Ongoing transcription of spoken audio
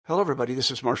Hello, everybody. This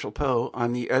is Marshall Poe.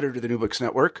 I'm the editor of the New Books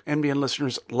Network. NBN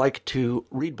listeners like to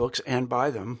read books and buy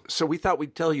them. So we thought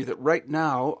we'd tell you that right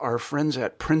now, our friends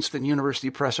at Princeton University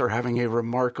Press are having a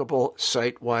remarkable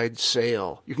site-wide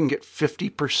sale. You can get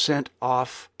 50%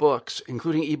 off books,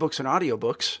 including ebooks and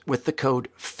audiobooks, with the code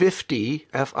 50,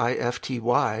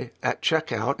 F-I-F-T-Y, at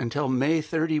checkout until May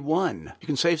 31. You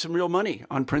can save some real money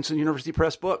on Princeton University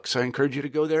Press books. I encourage you to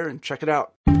go there and check it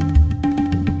out.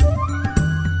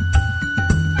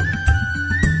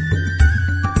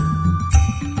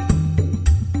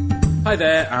 Hi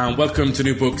there, and welcome to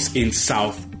New Books in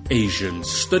South Asian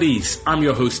Studies. I'm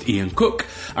your host, Ian Cook,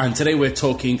 and today we're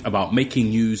talking about making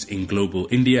news in global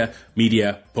India,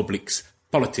 media, politics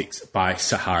by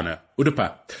Sahana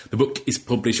Uddappa. The book is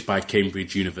published by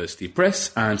Cambridge University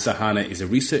Press, and Sahana is a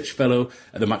research fellow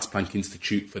at the Max Planck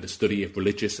Institute for the Study of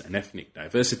Religious and Ethnic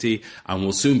Diversity, and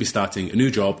will soon be starting a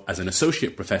new job as an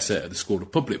associate professor at the School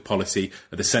of Public Policy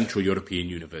at the Central European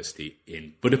University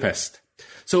in Budapest.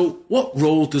 So what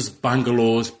role does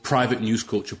Bangalore's private news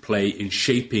culture play in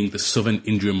shaping the southern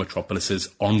Indian metropolis's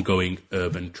ongoing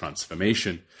urban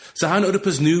transformation? Sahana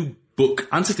Uddappa's new book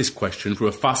answers this question through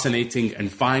a fascinating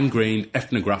and fine-grained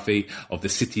ethnography of the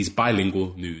city's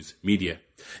bilingual news media,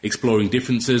 exploring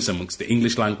differences amongst the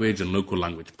English language and local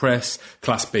language press,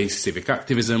 class-based civic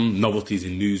activism, novelties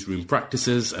in newsroom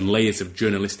practices, and layers of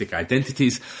journalistic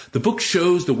identities. The book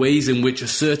shows the ways in which a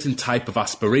certain type of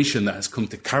aspiration that has come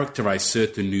to characterize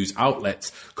certain news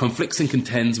outlets conflicts and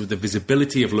contends with the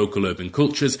visibility of local urban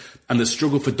cultures and the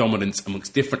struggle for dominance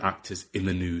amongst different actors in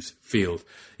the news field.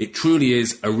 It truly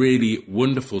is a really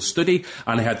wonderful study,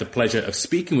 and I had the pleasure of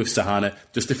speaking with Sahana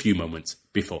just a few moments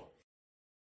before.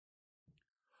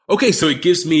 Okay, so it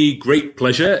gives me great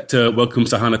pleasure to welcome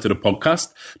Sahana to the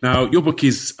podcast. Now, your book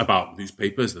is about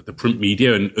newspapers, the print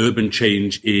media, and urban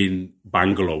change in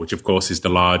Bangalore, which, of course, is the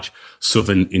large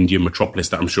southern Indian metropolis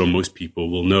that I'm sure most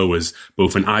people will know as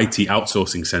both an IT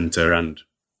outsourcing centre and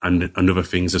other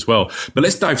things as well. But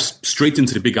let's dive straight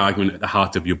into the big argument at the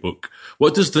heart of your book.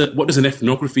 What does an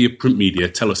ethnography of print media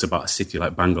tell us about a city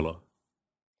like Bangalore?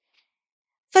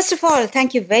 First of all,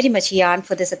 thank you very much, Ian,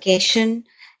 for this occasion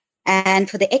and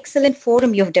for the excellent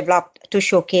forum you've developed to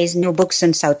showcase new books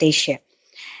in South Asia.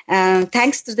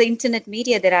 Thanks to the internet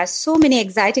media, there are so many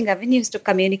exciting avenues to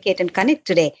communicate and connect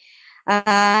today.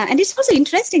 And it's also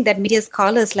interesting that media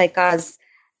scholars like us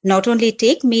not only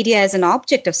take media as an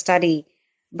object of study,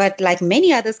 but like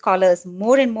many other scholars,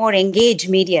 more and more engage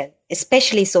media,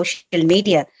 especially social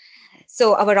media.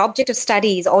 So our object of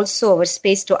study is also our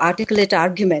space to articulate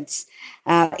arguments.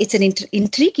 It's an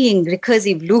intriguing,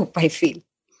 recursive loop, I feel.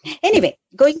 Anyway,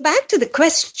 going back to the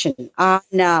question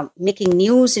on making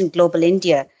news in global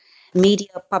India, media,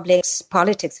 publics,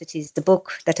 politics, which is the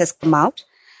book that has come out,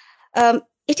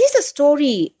 it is a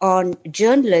story on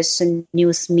journalists and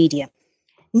news media.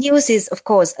 News is, of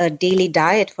course, a daily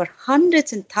diet for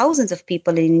hundreds and thousands of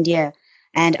people in India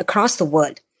and across the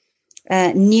world.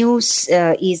 News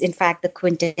is, in fact, the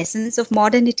quintessence of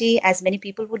modernity, as many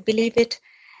people would believe it,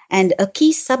 and a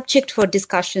key subject for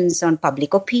discussions on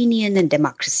public opinion and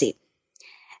democracy.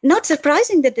 Not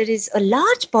surprising that there is a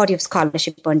large body of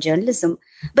scholarship on journalism,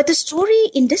 but the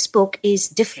story in this book is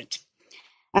different.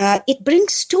 It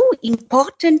brings two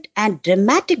important and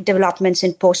dramatic developments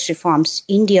in post-reforms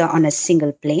India on a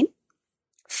single plane.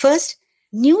 First,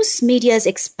 news media's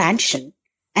expansion,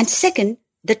 and second,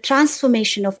 the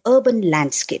transformation of urban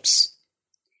landscapes.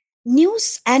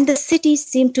 News and the cities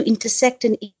seem to intersect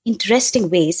in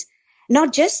interesting ways,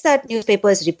 not just that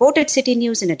newspapers reported city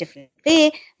news in a different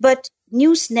way, but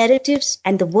news narratives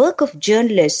and the work of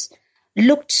journalists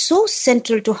looked so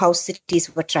central to how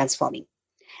cities were transforming.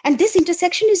 And this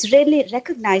intersection is rarely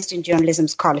recognized in journalism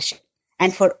scholarship.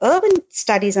 And for urban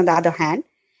studies, on the other hand,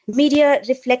 media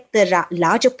reflect the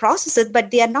larger processes,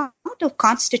 but they are not of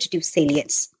constitutive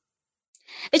salience.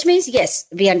 Which means, yes,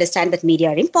 we understand that media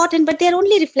are important, but they're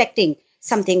only reflecting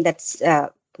something that's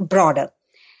broader.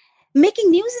 Making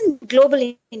news in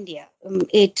global India,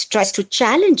 it tries to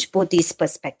challenge both these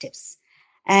perspectives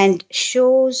and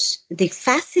shows the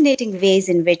fascinating ways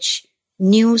in which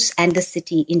news and the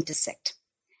city intersect.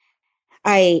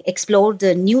 I explored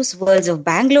the news worlds of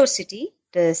Bangalore city,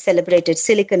 the celebrated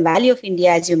Silicon Valley of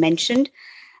India, as you mentioned,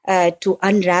 to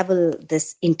unravel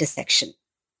this intersection.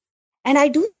 And I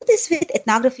do this with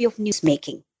ethnography of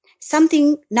newsmaking,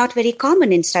 something not very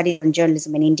common in studies on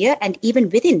journalism in India and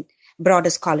even within broader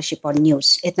scholarship on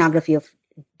news, ethnography of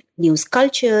news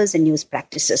cultures and news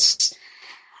practices.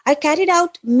 I carried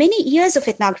out many years of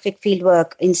ethnographic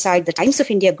fieldwork inside the Times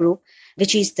of India group,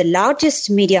 which is the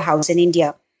largest media house in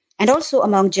India, and also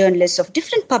among journalists of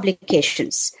different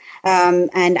publications,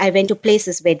 And I went to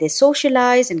places where they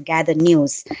socialize and gather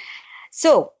news.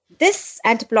 So this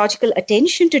anthropological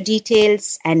attention to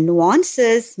details and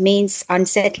nuances means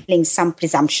unsettling some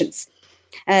presumptions.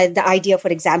 The idea, for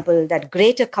example, that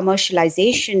greater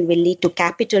commercialization will lead to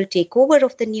capital takeover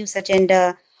of the news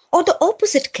agenda, or the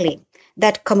opposite claim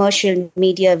that commercial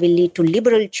media will lead to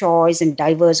liberal choice and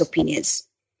diverse opinions.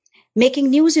 Making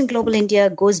news in global India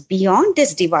goes beyond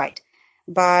this divide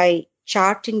by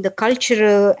charting the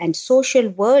cultural and social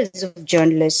worlds of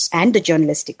journalists and the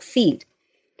journalistic field.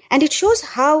 And it shows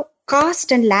how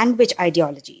caste and language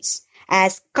ideologies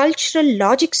as cultural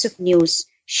logics of news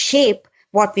shape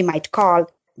what we might call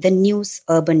the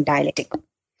news-urban dialectic.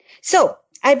 So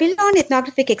I build on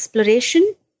ethnographic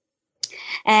exploration,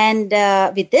 and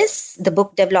with this, the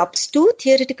book develops two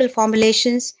theoretical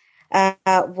formulations,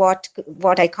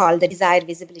 what I call the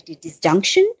desire-visibility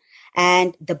disjunction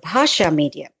and the Bhasha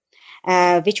media,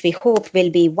 which we hope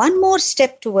will be one more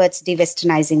step towards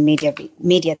de-westernizing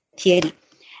media theory,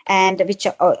 and which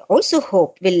I also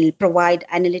hope will provide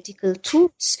analytical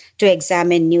tools to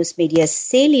examine news media's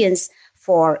salience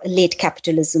for late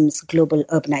capitalism's global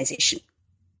urbanization.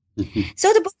 Mm-hmm.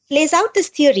 So the book lays out this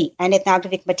theory and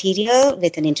ethnographic material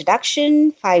with an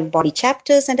introduction, 5 body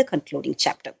chapters, and a concluding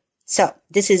chapter. So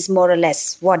this is more or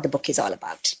less what the book is all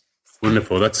about.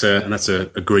 Wonderful. That's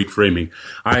a great framing.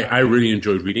 I really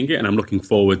enjoyed reading it, and I'm looking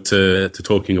forward to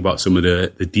talking about some of the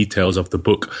details of the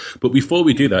book. But before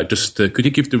we do that, just could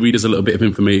you give the readers a little bit of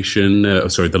information,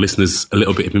 the listeners a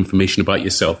little bit of information about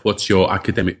yourself? What's your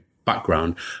academic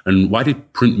background, and why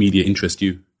did print media interest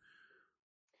you?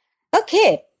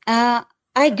 Okay.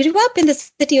 I grew up in the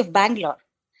city of Bangalore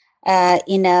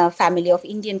in a family of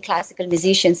Indian classical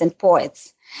musicians and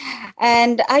poets.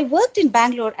 And I worked in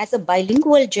Bangalore as a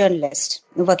bilingual journalist,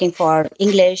 working for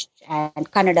English and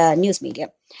Kannada news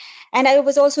media. And I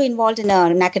was also involved in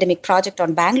an academic project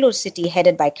on Bangalore city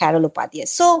headed by Carol Upadhyay.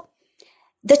 So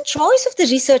the choice of the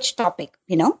research topic,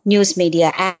 news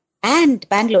media and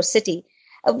Bangalore city,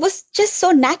 was just so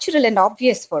natural and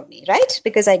obvious for me, right?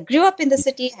 Because I grew up in the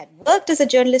city, had worked as a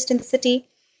journalist in the city.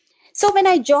 So when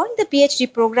I joined the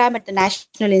PhD program at the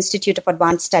National Institute of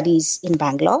Advanced Studies in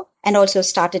Bangalore, and also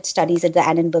started studies at the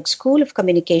Annenberg School of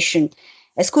Communication,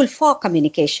 a school for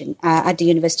communication at the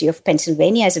University of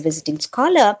Pennsylvania as a visiting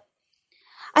scholar,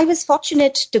 I was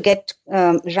fortunate to get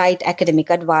right academic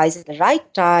advice at the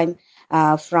right time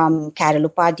from Carol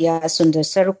Upadhyay, Sundar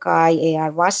Sarukkai,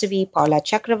 A.R. Vasavi, Paula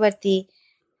Chakravarti,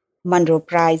 Monroe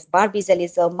Price, Barbie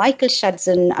Zelizer, Michael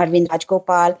Shudson, Arvind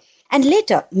Rajgopal, and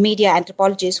later media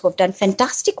anthropologists who have done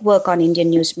fantastic work on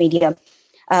Indian news media,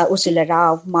 Ursula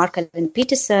Rao, Mark Alvin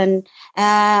Peterson,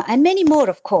 and many more,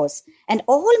 of course. And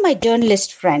all my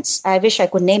journalist friends, I wish I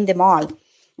could name them all,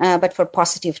 but for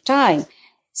positive time.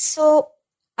 So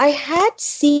I had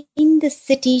seen the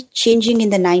city changing in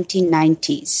the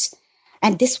 1990s.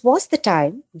 And this was the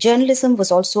time journalism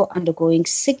was also undergoing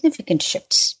significant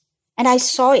shifts. And I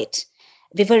saw it.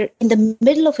 We were in the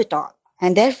middle of it all.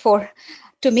 And therefore,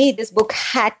 to me, this book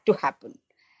had to happen.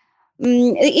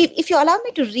 If you allow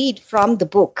me to read from the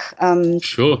book.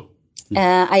 Sure.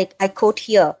 I quote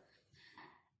here.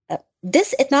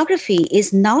 This ethnography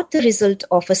is not the result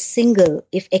of a single,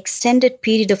 if extended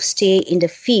period of stay in the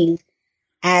field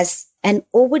as an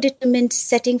overdetermined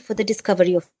setting for the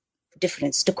discovery of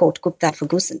difference, to quote Gupta and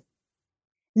Ferguson.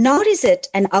 Nor is it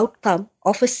an outcome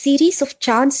of a series of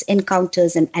chance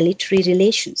encounters and arbitrary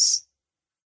relations.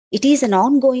 It is an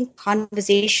ongoing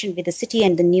conversation with the city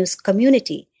and the news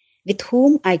community with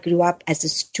whom I grew up as a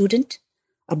student,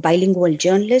 a bilingual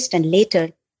journalist, and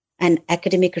later an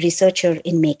academic researcher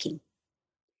in making.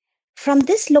 From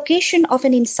this location of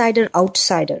an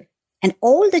insider-outsider and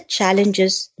all the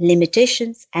challenges,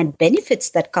 limitations, and benefits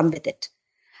that come with it,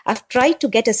 I've tried to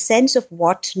get a sense of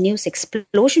what news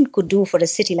explosion could do for a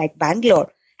city like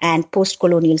Bangalore and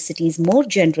post-colonial cities more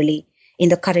generally in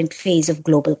the current phase of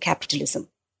global capitalism.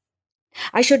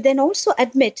 I should then also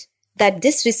admit that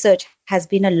this research has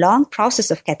been a long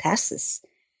process of catharsis.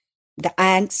 The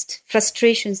angst,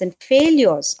 frustrations, and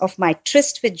failures of my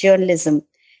tryst with journalism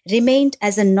remained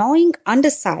as a gnawing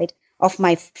underside of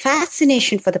my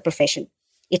fascination for the profession,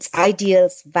 its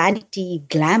ideals, vanity,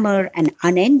 glamour, and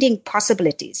unending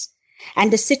possibilities,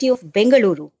 and the city of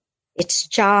Bengaluru, its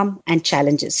charm and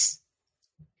challenges.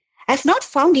 I have not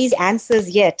found these answers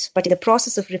yet, but in the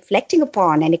process of reflecting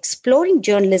upon and exploring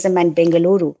journalism and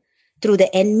Bengaluru through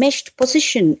the enmeshed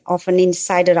position of an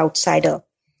insider-outsider,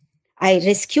 I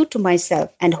rescue to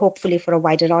myself, and hopefully for a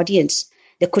wider audience,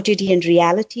 the quotidian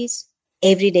realities,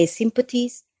 everyday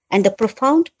sympathies, and the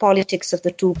profound politics of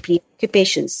the two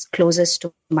preoccupations closest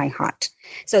to my heart.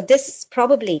 So this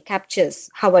probably captures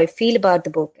how I feel about the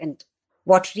book and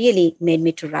what really made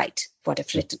me to write what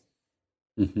I've written.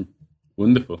 Mm-hmm.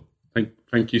 Wonderful.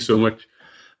 Thank you so much.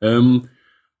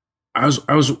 I was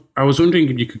wondering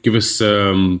if you could give us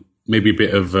maybe a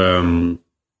bit of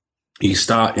you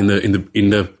start in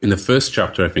the first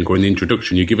chapter, I think, or in the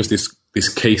introduction. You give us this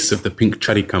case of the Pink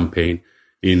Chaddi campaign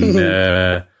in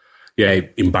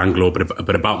in Bangalore,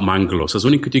 but about Mangalore. So I was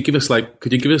wondering, could you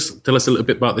tell us a little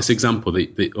bit about this example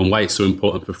and why it's so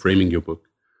important for framing your book?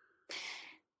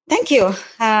 Thank you.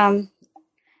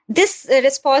 This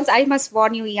response, I must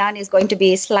warn you, Ian, is going to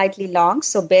be slightly long,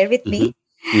 so bear with me.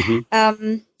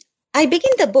 Mm-hmm. I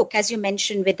begin the book, as you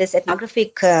mentioned, with this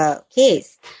ethnographic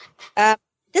case.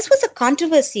 This was a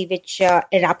controversy which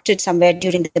erupted somewhere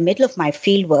during the middle of my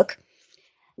fieldwork.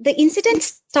 The incident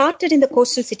started in the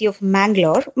coastal city of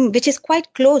Mangalore, which is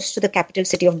quite close to the capital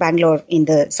city of Bangalore in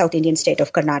the South Indian state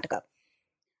of Karnataka.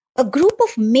 A group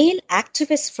of male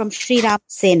activists from Sri Ram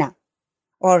Sena,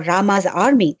 or Rama's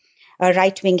army, a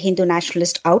right-wing Hindu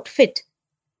nationalist outfit,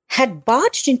 had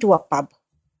barged into a pub,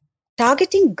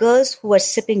 targeting girls who were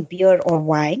sipping beer or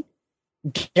wine,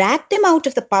 dragged them out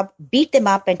of the pub, beat them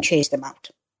up, and chased them out.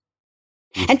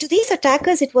 And to these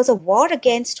attackers, it was a war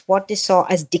against what they saw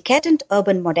as decadent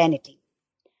urban modernity,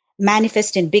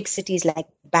 manifest in big cities like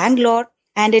Bangalore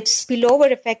and its spillover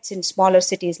effects in smaller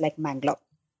cities like Mangalore.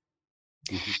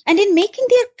 Mm-hmm. And in making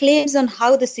their claims on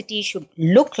how the city should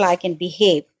look like and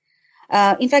behave,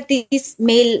 in fact, these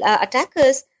male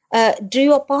attackers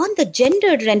drew upon the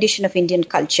gendered rendition of Indian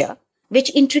culture,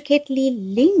 which intricately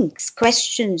links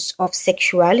questions of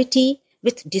sexuality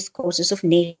with discourses of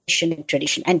nation and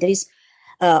tradition. And there is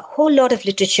a whole lot of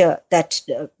literature that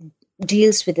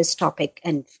deals with this topic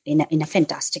and in a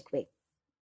fantastic way.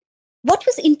 What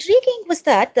was intriguing was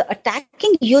that the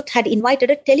attacking youth had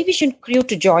invited a television crew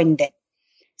to join them.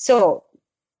 So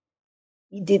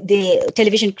the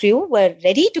television crew were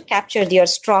ready to capture their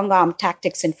strong-arm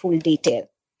tactics in full detail.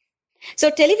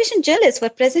 So television journalists were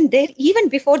present there even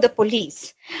before the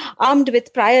police, armed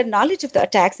with prior knowledge of the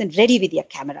attacks and ready with their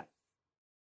camera.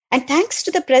 And thanks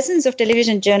to the presence of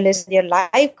television journalists, their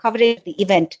live coverage of the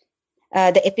event,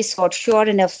 the episode sure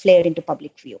enough flared into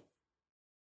public view.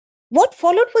 What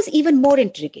followed was even more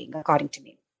intriguing, according to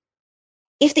me.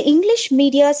 If the English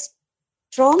media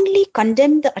strongly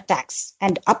condemned the attacks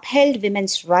and upheld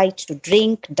women's right to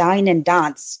drink, dine, and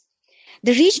dance,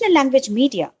 the regional language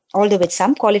media, although with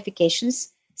some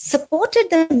qualifications, supported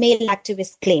the male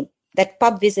activist claim that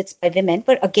pub visits by women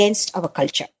were against our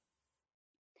culture.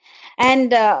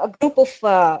 And a group of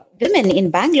women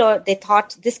in Bangalore, they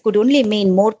thought this could only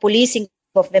mean more policing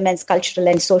of women's cultural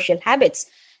and social habits.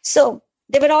 So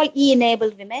they were all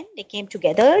E-enabled women. They came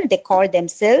together. They called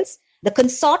themselves the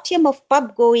Consortium of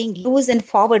Pub-Going Loose and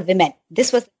Forward Women.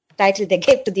 This was the title they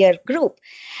gave to their group.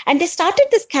 And they started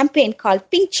this campaign called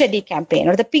Pink Chaddi campaign,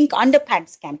 or the Pink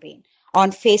Underpants campaign,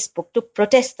 on Facebook to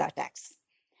protest the attacks.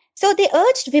 So they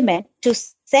urged women to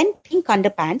send pink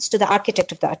underpants to the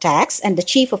architect of the attacks and the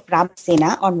chief of Ram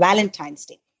Sena on Valentine's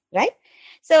Day, right?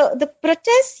 So the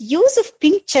protest's use of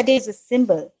pink chaddi as a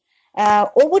symbol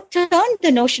overturned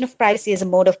the notion of privacy as a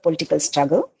mode of political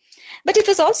struggle. But it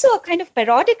was also a kind of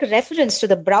parodic reference to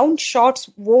the brown shorts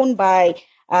worn by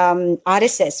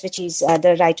RSS, which is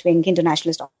the right-wing Hindu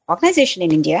nationalist organization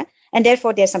in India. And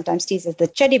therefore, they are sometimes teased as the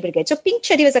Chaddi Brigade. So pink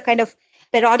chaddi was a kind of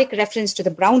parodic reference to the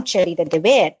brown chaddi that they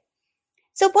wear.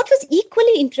 So what was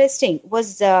equally interesting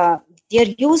was their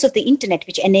use of the internet,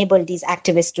 which enabled these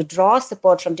activists to draw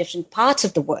support from different parts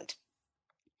of the world.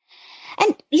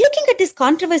 And looking at this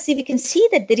controversy, we can see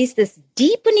that there is this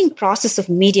deepening process of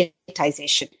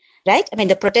mediatization, right? I mean,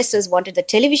 the protesters wanted the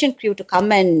television crew to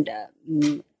come and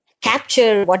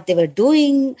capture what they were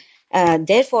doing.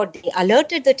 Therefore, they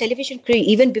alerted the television crew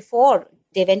even before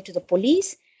they went to the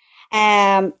police.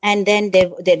 And then there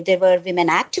were women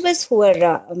activists who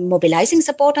were mobilizing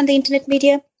support on the internet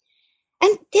media.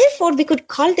 And therefore, we could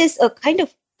call this a kind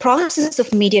of process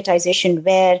of mediatization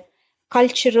where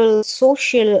cultural,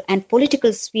 social, and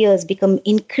political spheres become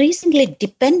increasingly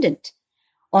dependent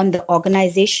on the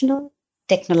organizational,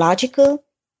 technological,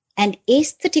 and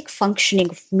aesthetic functioning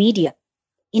of media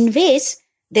in ways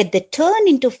that they turn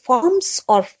into forms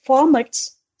or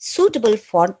formats suitable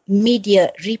for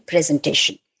media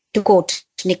representation, to quote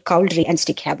Nick Cowdery and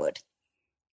Stick Hayward.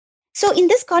 So in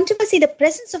this controversy, the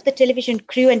presence of the television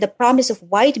crew and the promise of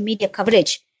wide media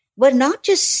coverage were not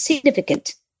just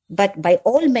significant, but by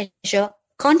all measure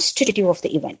constitutive of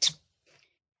the event.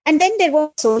 And then there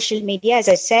was social media, as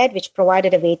I said, which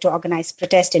provided a way to organize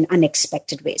protest in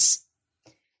unexpected ways.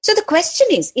 So the question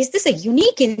is this a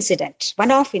unique incident,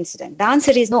 one-off incident? The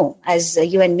answer is no, as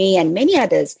you and me and many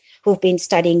others who've been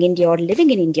studying India or living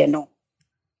in India know.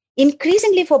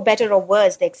 Increasingly, for better or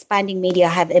worse, the expanding media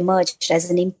have emerged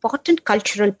as an important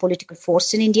cultural political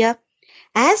force in India,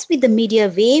 as with the media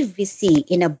wave we see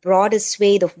in a broader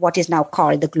swathe of what is now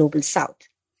called the Global South.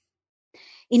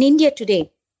 In India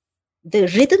today, the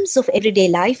rhythms of everyday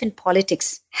life and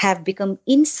politics have become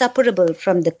inseparable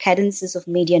from the cadences of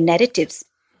media narratives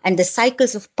and the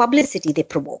cycles of publicity they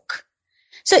provoke.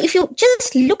 So if you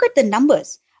just look at the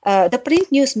numbers, the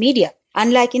print news media,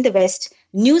 unlike in the West,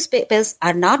 newspapers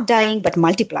are not dying but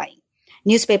multiplying.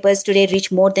 Newspapers today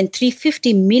reach more than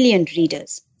 350 million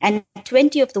readers, and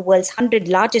 20 of the world's 100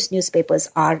 largest newspapers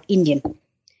are Indian.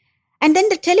 And then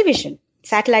the television,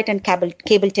 satellite and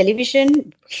cable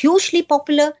television, hugely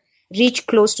popular, reach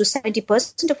close to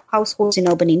 70% of households in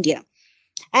urban India.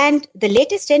 And the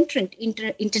latest entrant,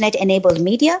 internet-enabled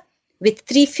media, with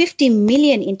 350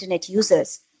 million internet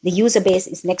users, the user base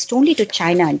is next only to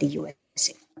China and the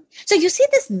USA. So you see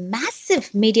this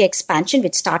massive media expansion,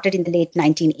 which started in the late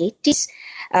 1980s,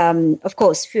 of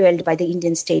course, fueled by the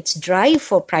Indian state's drive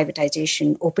for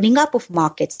privatization, opening up of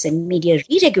markets and media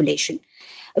re-regulation,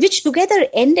 which together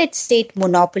ended state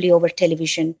monopoly over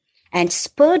television and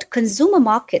spurred consumer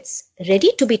markets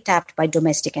ready to be tapped by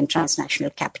domestic and transnational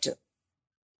capital.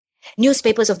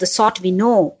 Newspapers of the sort we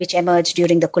know, which emerged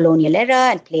during the colonial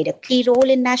era and played a key role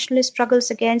in nationalist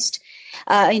struggles against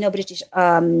British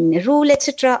rule,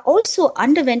 etc., also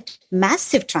underwent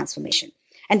massive transformation.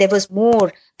 And there was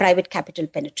more private capital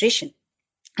penetration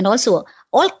and also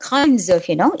all kinds of,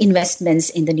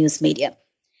 investments in the news media.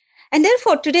 And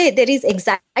therefore, today, there is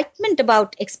excitement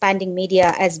about expanding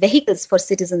media as vehicles for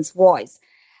citizens' voice,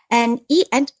 and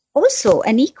also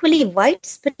an equally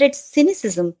widespread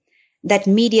cynicism that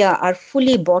media are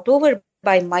fully bought over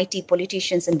by mighty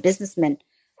politicians and businessmen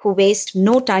who waste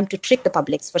no time to trick the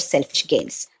publics for selfish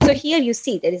gains. So here you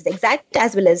see there is exact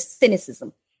as well as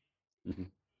cynicism. Mm-hmm.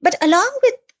 But along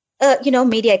with,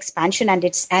 media expansion and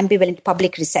its ambivalent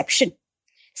public reception,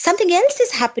 something else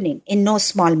is happening in no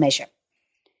small measure.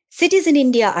 Cities in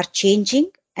India are changing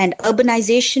and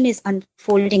urbanization is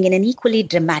unfolding in an equally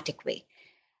dramatic way.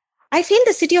 I feel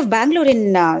the city of Bangalore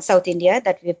in South India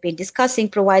that we've been discussing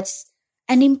provides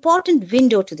an important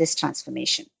window to this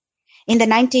transformation. In the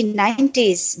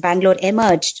 1990s, Bangalore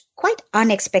emerged quite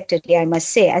unexpectedly, I must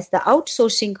say, as the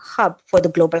outsourcing hub for the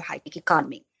global high-tech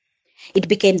economy. It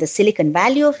became the Silicon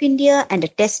Valley of India and a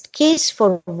test case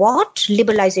for what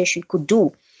liberalization could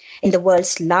do in the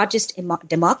world's largest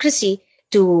democracy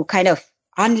to kind of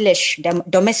unleash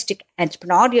domestic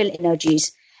entrepreneurial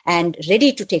energies and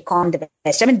ready to take on the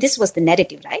West. I mean, this was the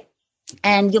narrative, right?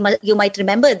 And you might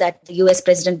remember that the US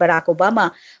President Barack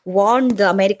Obama warned the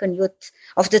American youth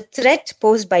of the threat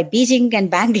posed by Beijing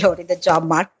and Bangalore in the job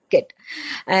market.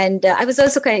 And it was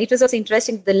also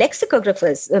interesting, the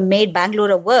lexicographers made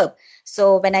Bangalore a verb.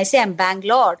 So when I say I'm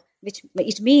Bangalore, which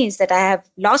it means that I have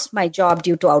lost my job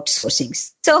due to outsourcing.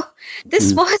 So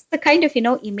this was the kind of,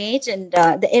 image, and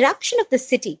the eruption of the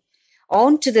city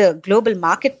onto the global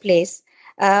marketplace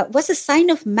was a sign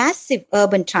of massive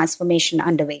urban transformation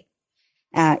underway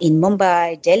in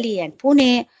Mumbai, Delhi and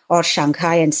Pune, or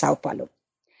Shanghai and Sao Paulo.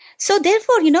 So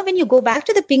therefore, when you go back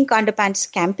to the Pink Underpants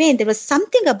campaign, there was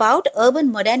something about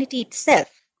urban modernity itself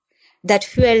that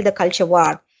fueled the culture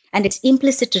war and its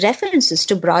implicit references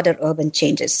to broader urban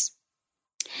changes.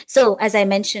 So, as I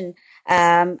mentioned,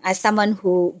 as someone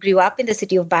who grew up in the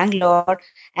city of Bangalore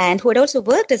and who had also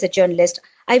worked as a journalist,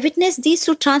 I witnessed these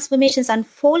two transformations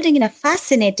unfolding in a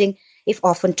fascinating, if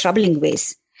often troubling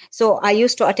ways. So I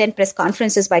used to attend press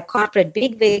conferences by corporate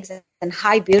bigwigs and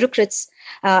high bureaucrats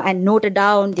and noted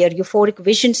down their euphoric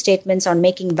vision statements on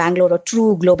making Bangalore a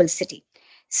true global city.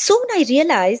 Soon I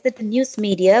realized that the news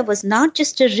media was not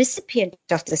just a recipient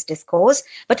of this discourse,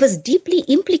 but was deeply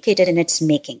implicated in its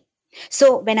making.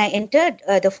 So when I entered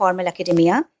the formal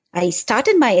academia, I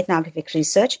started my ethnographic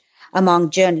research among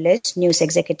journalists, news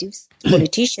executives,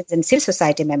 politicians, and civil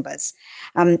society members.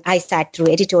 I sat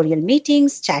through editorial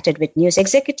meetings, chatted with news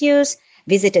executives,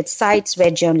 visited sites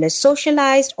where journalists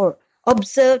socialized or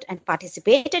observed and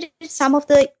participated in some of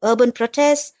the urban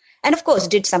protests, and of course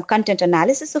did some content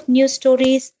analysis of news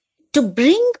stories to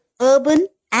bring urban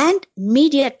and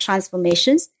media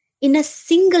transformations in a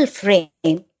single frame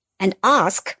and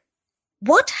ask,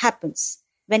 what happens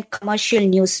when commercial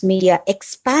news media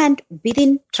expand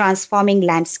within transforming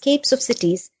landscapes of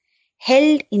cities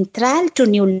held enthralled to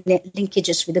new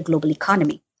linkages with the global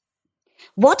economy?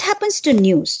 What happens to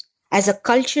news as a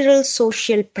cultural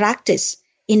social practice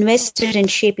invested in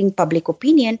shaping public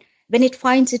opinion when it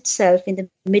finds itself in the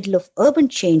middle of urban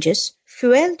changes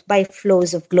fueled by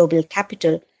flows of global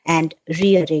capital and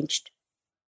rearranged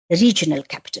regional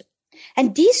capital?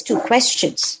 And these two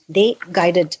questions, they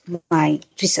guided my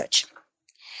research.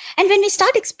 And when we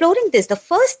start exploring this, the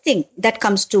first thing that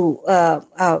comes to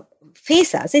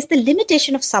face us is the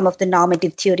limitation of some of the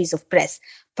normative theories of press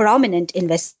prominent in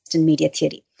Western media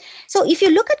theory. So if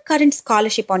you look at current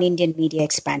scholarship on Indian media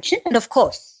expansion, and of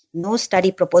course, no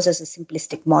study proposes a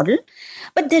simplistic model,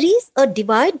 but there is a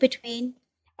divide between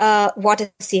what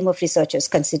a team of researchers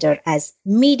consider as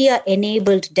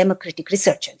media-enabled democratic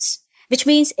resurgence, which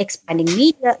means expanding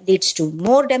media leads to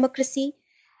more democracy,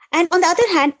 and on the other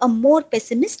hand, a more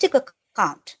pessimistic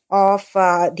account of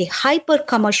the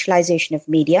hyper-commercialization of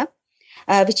media,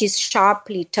 which is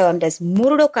sharply termed as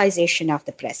Murdokization of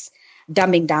the press,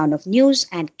 dumbing down of news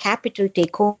and capital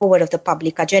takeover of the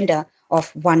public agenda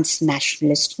of once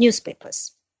nationalist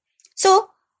newspapers. So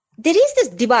there is this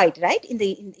divide, right, in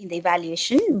the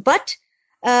evaluation, but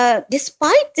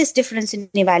despite this difference in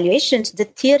evaluations, the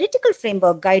theoretical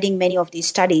framework guiding many of these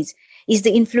studies is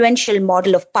the influential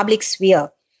model of public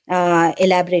sphere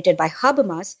elaborated by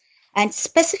Habermas, and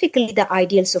specifically the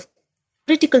ideals of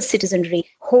critical citizenry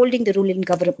holding the ruling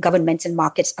governments and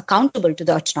markets accountable to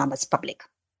the autonomous public.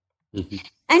 Mm-hmm.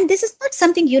 And this is not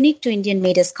something unique to Indian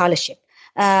media scholarship.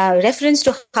 Reference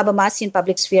to Habermasian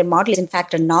public sphere model is in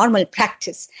fact a normal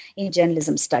practice in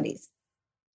journalism studies.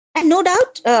 And no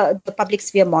doubt the public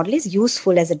sphere model is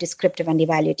useful as a descriptive and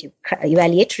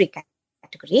evaluatory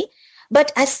category.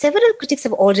 But as several critics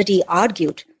have already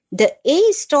argued, the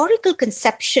ahistorical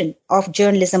conception of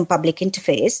journalism public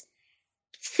interface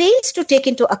fails to take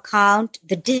into account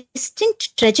the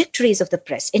distinct trajectories of the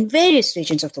press in various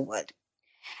regions of the world.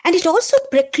 And it also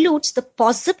precludes the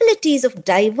possibilities of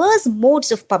diverse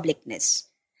modes of publicness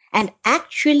and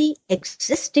actually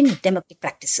existing democratic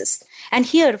practices. And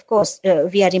here, of course,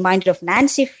 we are reminded of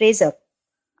Nancy Fraser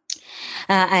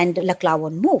and Laclau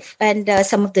on Move. And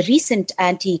some of the recent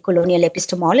anti-colonial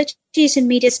epistemologies in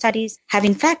media studies have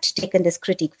in fact taken this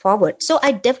critique forward. So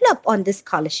I develop on this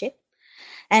scholarship,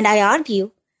 and I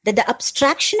argue that the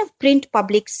abstraction of print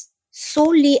publics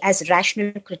solely as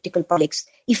rational critical publics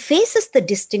effaces the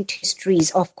distinct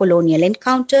histories of colonial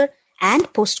encounter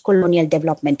and post-colonial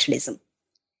developmentalism.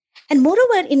 And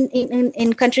moreover,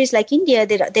 in countries like India,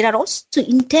 there are also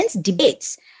intense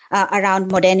debates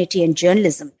around modernity and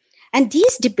journalism. And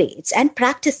these debates and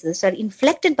practices are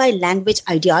inflected by language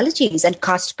ideologies and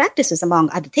caste practices, among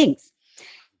other things.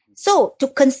 So to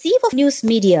conceive of news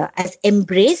media as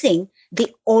embracing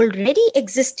the already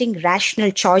existing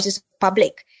rational choices of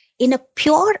public in a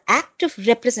pure act of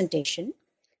representation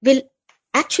will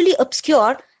actually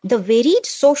obscure the varied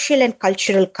social and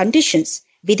cultural conditions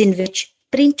within which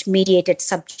print-mediated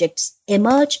subjects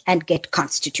emerge and get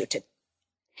constituted.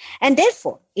 And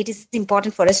therefore, it is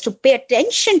important for us to pay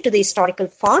attention to the historical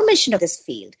formation of this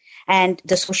field and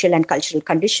the social and cultural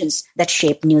conditions that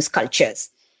shape news cultures.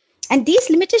 And these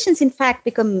limitations, in fact,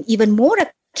 become even more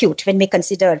acute when we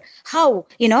consider how,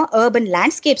 urban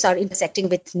landscapes are intersecting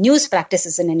with news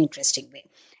practices in an interesting way.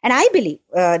 And I believe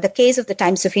the case of the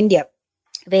Times of India,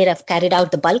 where I've carried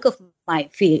out the bulk of my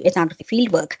ethnography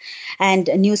fieldwork, and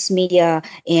news media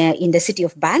in the city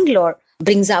of Bangalore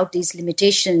brings out these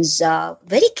limitations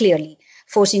very clearly,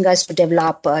 forcing us to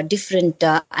develop different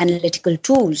analytical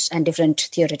tools and different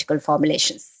theoretical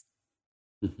formulations.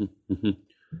 Mm-hmm, mm-hmm.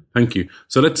 Thank you.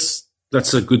 So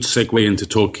that's a good segue into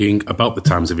talking about the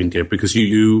Times of India, because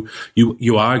you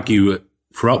argue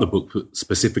throughout the book,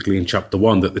 specifically in chapter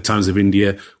 1, that the Times of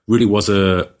India really was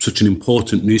such an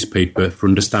important newspaper for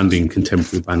understanding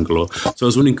contemporary Bangalore. So I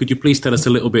was wondering, could you please tell us a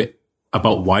little bit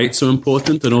about why it's so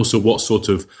important, and also what sort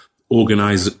of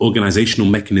organizational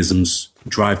mechanisms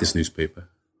drive this newspaper?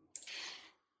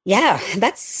 Yeah,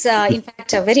 that's in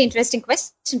fact a very interesting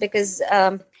question, because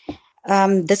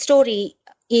the story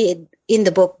in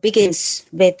the book begins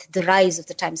with the rise of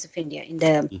the Times of India in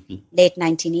the late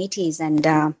 1980s and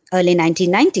early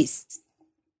 1990s.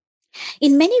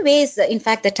 In many ways, in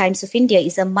fact, the Times of India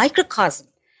is a microcosm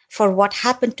for what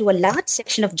happened to a large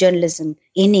section of journalism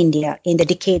in India in the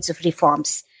decades of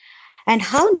reforms, and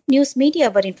how news media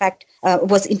was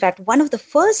in fact one of the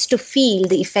first to feel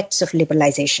the effects of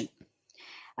liberalization.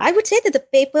 I would say that the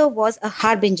paper was a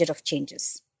harbinger of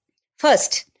changes.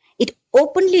 First, it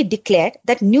openly declared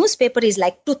that newspaper is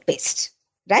like toothpaste,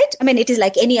 right? I mean, it is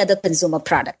like any other consumer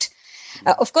product.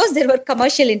 Of course, there were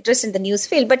commercial interests in the news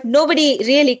field, but nobody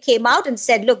really came out and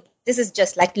said, look, this is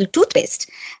just like toothpaste.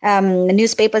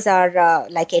 Newspapers are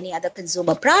like any other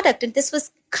consumer product. And this was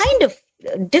kind of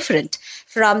different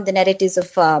from the narratives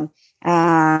of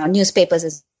newspapers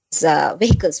as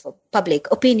vehicles for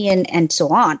public opinion and so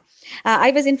on.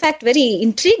 I was, in fact, very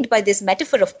intrigued by this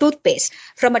metaphor of toothpaste.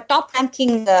 From a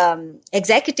top-ranking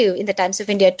executive in the Times of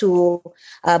India to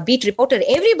a beat reporter,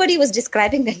 everybody was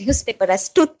describing the newspaper as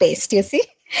toothpaste, you see.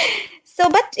 So,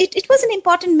 but it was an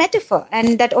important metaphor,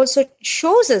 and that also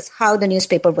shows us how the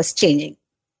newspaper was changing.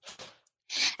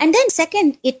 And then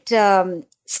second, it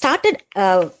started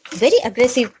very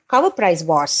aggressive cover price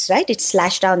wars, right? It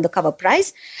slashed down the cover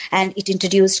price, and it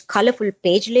introduced colorful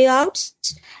page layouts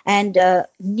and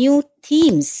new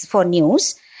themes for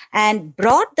news, and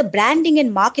brought the branding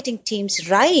and marketing teams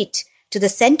right to the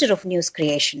center of news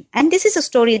creation. And this is a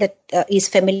story that is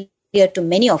familiar to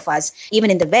many of us. Even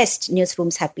in the West,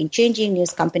 newsrooms have been changing,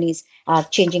 news companies are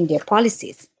changing their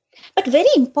policies. But very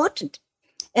important,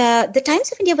 the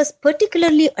Times of India was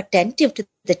particularly attentive to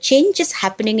the changes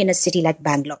happening in a city like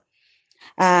Bangalore.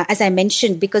 As I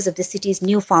mentioned, because of the city's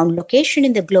newfound location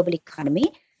in the global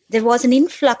economy, there was an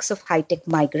influx of high-tech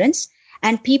migrants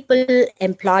and people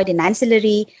employed in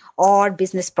ancillary or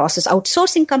business process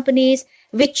outsourcing companies,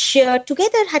 which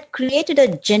together had created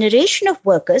a generation of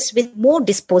workers with more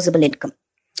disposable income.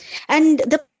 And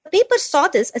the paper saw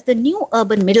this as the new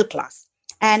urban middle class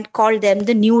and called them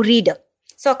the new reader.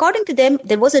 So according to them,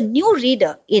 there was a new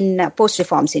reader in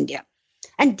post-reforms India.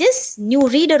 And this new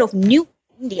reader of new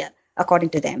India, according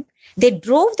to them, they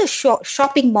drove the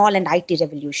shopping mall and IT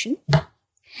revolution.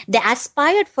 They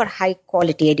aspired for high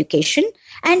quality education,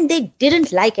 and they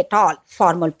didn't like at all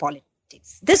formal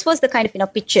politics. This was the kind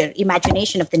of, picture,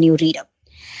 imagination of the new reader.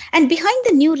 And behind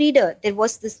the new reader, there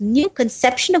was this new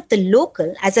conception of the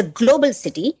local as a global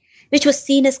city, which was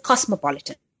seen as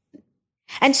cosmopolitan.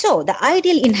 And so the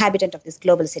ideal inhabitant of this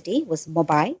global city was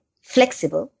mobile,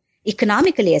 flexible,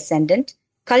 economically ascendant,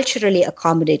 culturally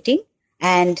accommodating,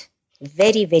 and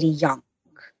very, very young.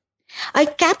 I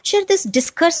capture this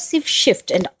discursive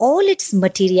shift and all its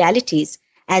materialities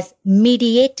as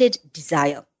mediated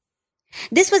desire.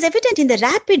 This was evident in the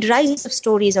rapid rise of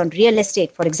stories on real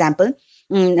estate, for example,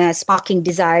 sparking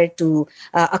desire to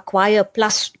acquire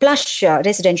plush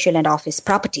residential and office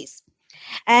properties.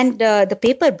 And the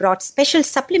paper brought special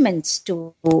supplements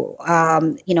to,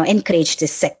 encourage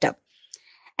this sector.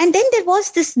 And then there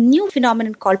was this new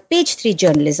phenomenon called page 3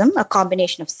 journalism, a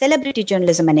combination of celebrity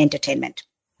journalism and entertainment.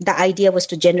 The idea was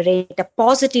to generate a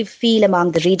positive feel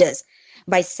among the readers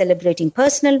by celebrating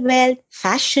personal wealth,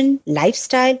 fashion,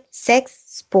 lifestyle, sex,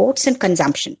 sports, and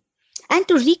consumption, and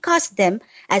to recast them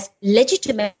as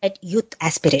legitimate youth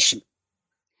aspiration.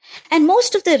 And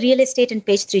most of the real estate and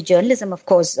page 3 journalism, of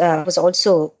course, was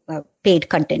also paid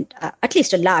content, at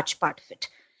least a large part of it.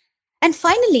 And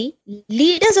finally,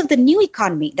 leaders of the new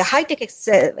economy, the high-tech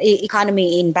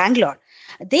economy in Bangalore,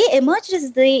 they emerged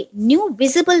as the new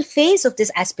visible face of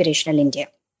this aspirational India.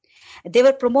 They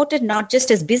were promoted not just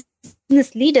as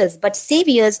business leaders, but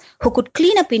saviors who could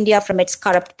clean up India from its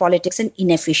corrupt politics and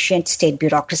inefficient state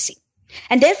bureaucracy.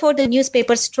 And therefore, the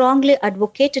newspaper strongly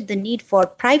advocated the need for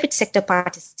private sector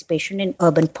participation in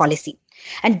urban policy.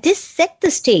 And this set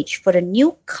the stage for a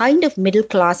new kind of middle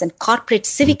class and corporate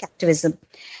civic activism.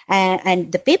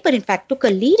 And the paper, in fact, took a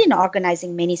lead in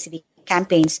organizing many civic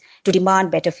campaigns to demand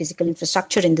better physical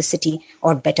infrastructure in the city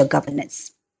or better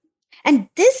governance. And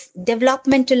this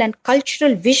developmental and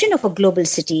cultural vision of a global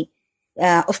city,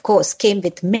 of course, came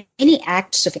with many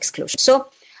acts of exclusion. So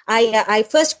I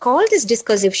first call this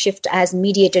discursive shift as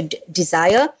mediated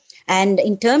desire. And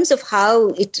in terms of how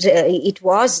it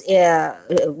was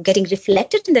getting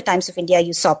reflected in the Times of India,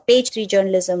 you saw page 3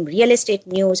 journalism, real estate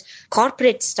news,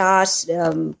 corporate stars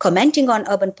commenting on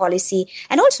urban policy,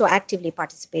 and also actively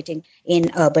participating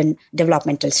in urban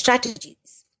developmental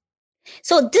strategies.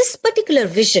 So this particular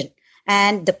vision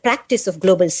and the practice of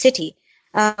global city,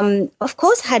 of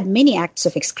course, had many acts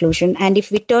of exclusion. And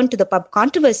if we turn to the pub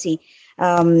controversy,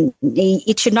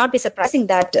 it should not be surprising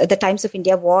that the Times of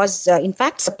India was, in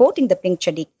fact, supporting the Pink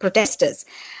Chaddi protesters,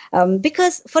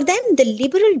 because for them, the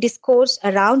liberal discourse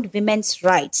around women's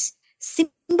rights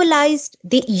symbolized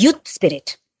the youth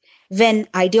spirit, when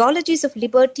ideologies of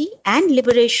liberty and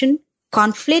liberation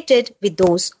conflated with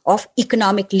those of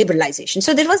economic liberalization.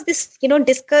 So there was this,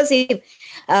 discursive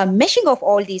meshing of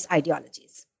all these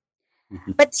ideologies.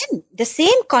 Mm-hmm. But then the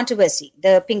same controversy,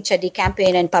 the Pink Chaddi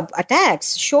campaign and pub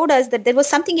attacks, showed us that there was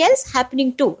something else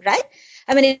happening too, right?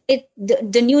 I mean,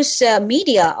 the news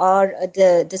media or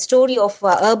the story of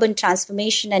urban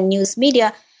transformation and news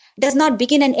media does not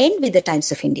begin and end with the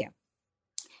Times of India.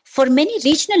 For many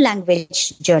regional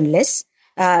language journalists,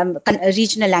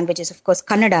 regional languages, of course,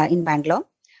 Kannada in Bangalore,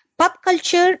 pub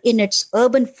culture in its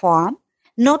urban form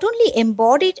not only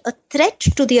embodied a threat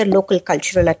to their local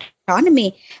cultural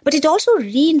autonomy, but it also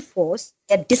reinforced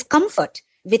their discomfort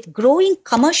with growing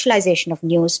commercialization of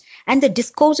news and the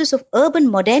discourses of urban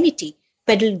modernity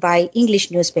peddled by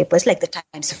English newspapers like the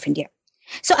Times of India.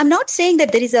 So I'm not saying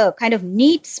that there is a kind of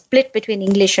neat split between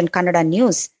English and Kannada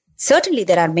news. Certainly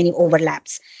there are many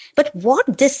overlaps. But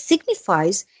what this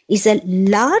signifies is a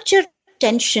larger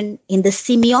tension in the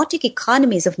semiotic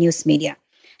economies of news media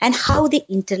and how they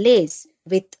interlace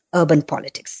with urban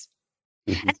politics.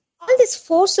 Mm-hmm. And all this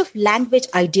force of language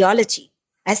ideology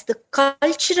as the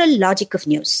cultural logic of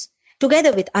news,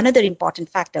 together with another important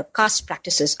factor, caste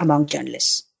practices among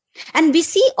journalists. And we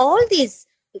see all these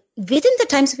within the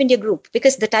Times of India group,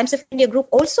 because the Times of India group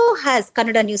also has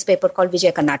Kannada newspaper called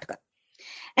Vijaya Karnataka.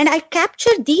 And I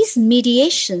capture these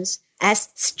mediations as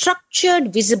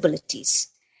structured visibilities,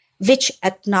 which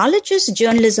acknowledges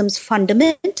journalism's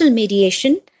fundamental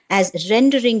mediation as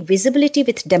rendering visibility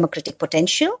with democratic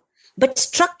potential, but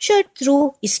structured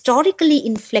through historically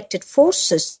inflected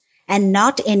forces and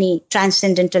not any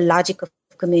transcendental logic of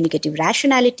communicative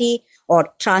rationality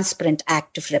or transparent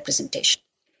act of representation.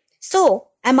 So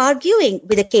I'm arguing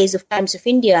with the case of Times of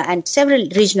India and several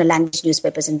regional language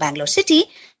newspapers in Bangalore city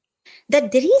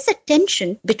that there is a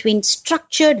tension between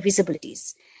structured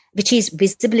visibilities, which is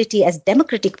visibility as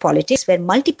democratic politics where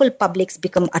multiple publics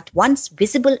become at once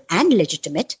visible and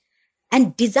legitimate,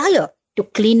 and desire to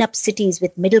clean up cities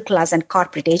with middle class and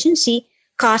corporate agency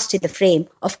cast in the frame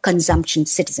of consumption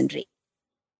citizenry.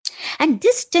 And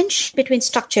this tension between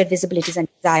structured visibilities and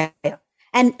desire,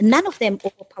 and none of them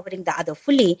overpowering the other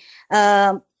fully,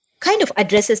 kind of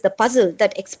addresses the puzzle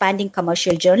that expanding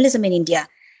commercial journalism in India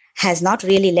has not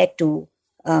really led to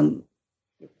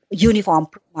uniform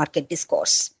market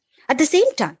discourse. At the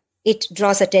same time, it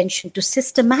draws attention to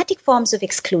systematic forms of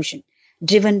exclusion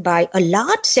driven by a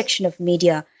large section of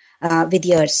media with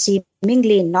your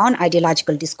seemingly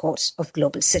non-ideological discourse of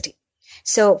global city.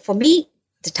 So for me,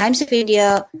 the Times of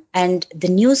India and the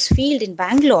news field in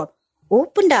Bangalore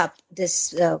opened up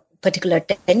this particular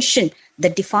tension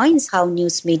that defines how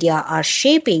news media are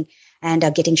shaping and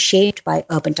are getting shaped by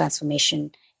urban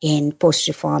transformation in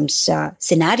post-reforms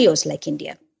scenarios like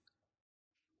India.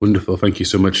 Wonderful, thank you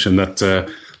so much. And that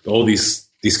all these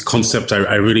concepts,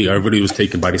 I really was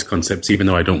taken by these concepts, even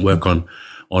though I don't work on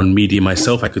media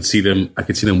myself. I could see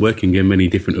them working in many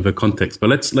different other contexts. But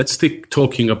let's stick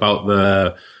talking about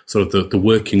the sort of the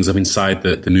workings of inside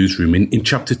the newsroom. In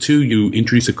chapter 2, you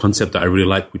introduce a concept that I really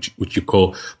like, which you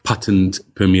call patterned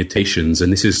permutations,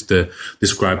 and this is to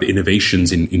describe the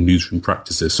innovations in newsroom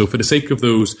practices. So for the sake of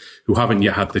those who haven't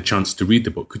yet had the chance to read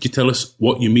the book, could you tell us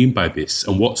what you mean by this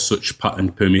and what such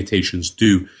patterned permutations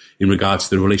do in regards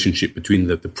to the relationship between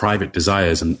the private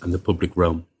desires and the public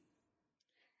realm?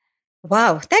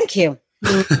 Wow, thank you.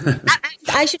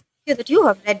 I should tell you that you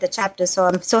have read the chapter, so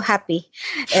I'm so happy.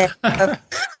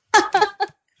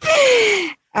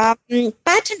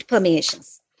 Patent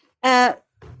permeations. There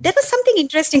was something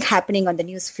interesting happening on the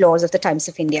news floors of the Times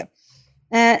of India.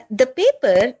 The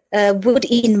paper would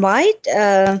invite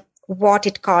what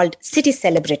it called city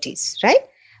celebrities, right?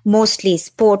 Mostly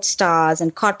sports stars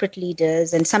and corporate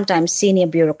leaders and sometimes senior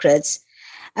bureaucrats.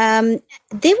 They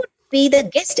would be the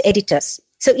guest editors.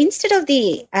 So instead of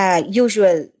the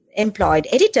usual employed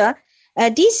editor,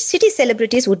 these city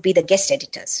celebrities would be the guest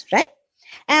editors, right?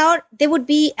 Or they would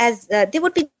be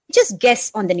just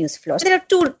guests on the news floor. So there are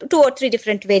two or three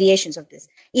different variations of this.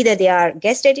 Either they are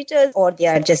guest editors or they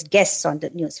are just guests on the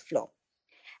news floor.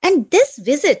 And this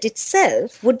visit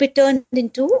itself would be turned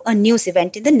into a news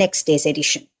event in the next day's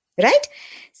edition, right?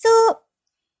 So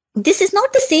this is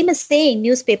not the same as saying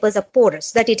newspapers are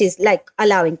porous, that it is like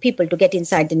allowing people to get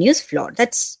inside the news floor.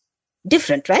 That's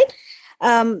different, right?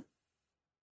 There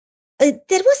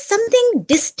was something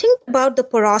distinct about the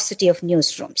porosity of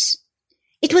newsrooms.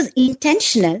 It was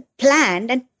intentional,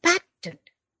 planned, and patterned.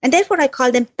 And therefore, I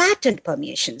call them patterned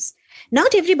permeations.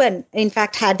 Not everyone, in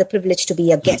fact, had the privilege to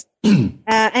be a guest.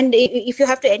 And if you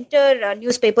have to enter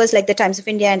newspapers like the Times of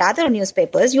India and other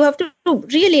newspapers, you have to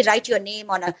really write your name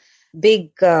on a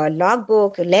big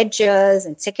logbook, ledgers,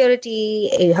 and security.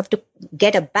 You have to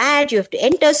get a badge. You have to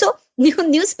enter. So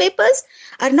newspapers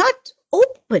are not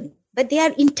open, but they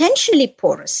are intentionally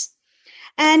porous.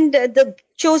 And the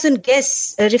chosen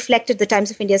guests reflected the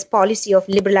Times of India's policy of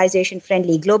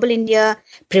liberalization-friendly global India,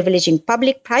 privileging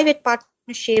public-private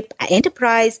partnership,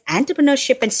 enterprise,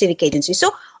 entrepreneurship, and civic agency.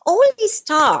 So all these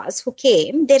stars who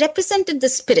came, they represented the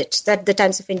spirit that the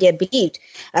Times of India believed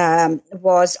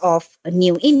was of a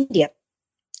new India.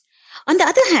 On the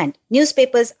other hand,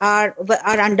 newspapers are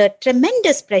under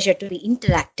tremendous pressure to be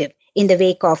interactive in the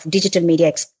wake of digital media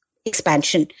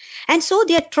expansion. And so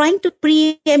they are trying to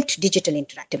preempt digital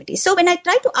interactivity. So when I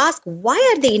try to ask,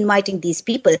 why are they inviting these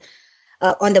people?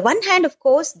 On the one hand, of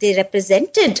course, they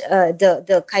represented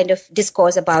the kind of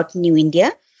discourse about New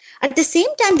India. At the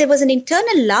same time, there was an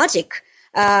internal logic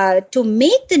to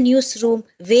make the newsroom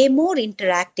way more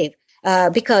interactive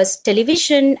because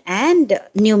television and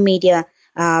new media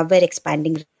were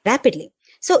expanding rapidly.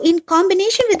 So in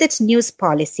combination with its news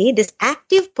policy, this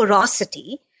active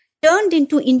porosity turned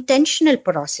into intentional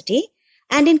porosity,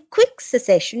 and in quick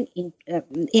succession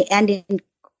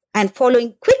and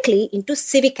following quickly into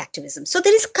civic activism. So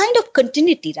there is kind of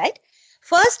continuity, right?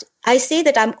 First, I say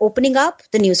that I'm opening up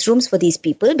the newsrooms for these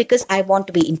people because I want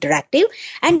to be interactive.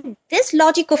 And this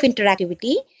logic of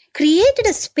interactivity created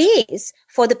a space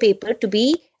for the paper to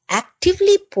be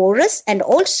actively porous and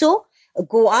also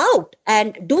go out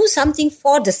and do something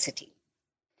for the city.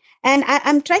 And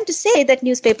I'm trying to say that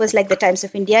newspapers like the Times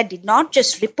of India did not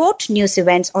just report news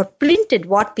events or printed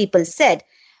what people said,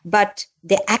 but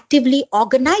they actively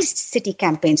organized city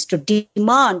campaigns to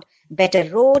demand better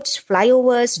roads,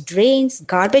 flyovers, drains,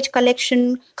 garbage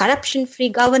collection, corruption-free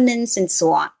governance, and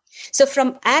so on. So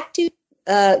from active,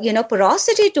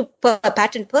 porosity to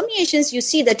pattern permeations, you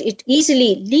see that it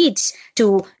easily leads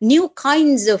to new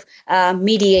kinds of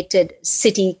mediated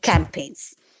city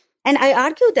campaigns. And I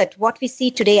argue that what we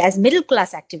see today as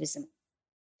middle-class activism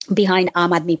behind Aam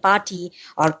Aadmi Party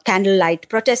or candlelight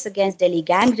protests against Delhi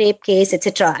gang rape case,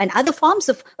 etc., and other forms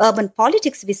of urban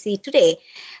politics we see today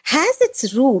has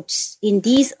its roots in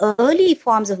these early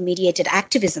forms of mediated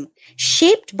activism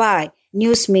shaped by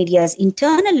news media's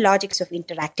internal logics of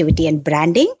interactivity and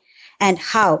branding and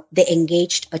how they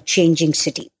engaged a changing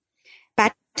city.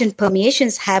 Pattern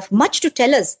permeations have much to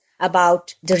tell us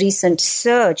about the recent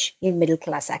surge in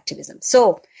middle-class activism.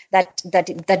 So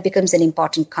that becomes an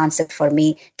important concept for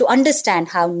me to understand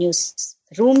how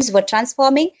newsrooms were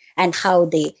transforming and how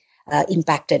they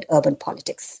impacted urban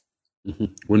politics. Mm-hmm.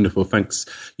 Wonderful, thanks.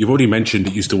 You've already mentioned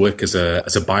that you used to work as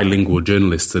a bilingual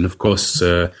journalist, and of course,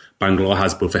 Bangalore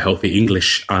has both a healthy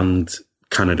English and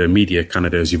Kannada media.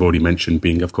 Kannada, as you've already mentioned,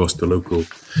 being, of course, the local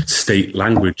state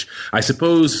language. I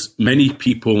suppose many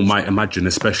people might imagine,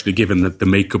 especially given the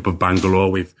makeup of Bangalore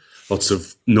with lots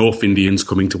of North Indians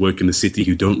coming to work in the city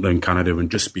who don't learn Kannada and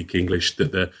just speak English,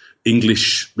 that the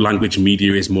English language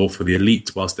media is more for the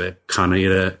elite, whilst the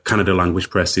Kannada language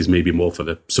press is maybe more for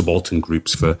the subaltern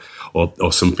groups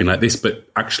or something like this. But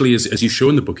actually, as you show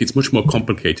in the book, it's much more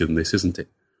complicated than this, isn't it?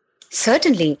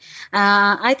 Certainly.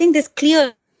 I think this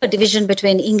clear division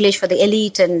between English for the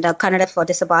elite and Kannada for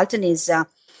the subaltern is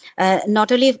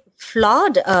not only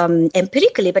flawed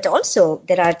empirically, but also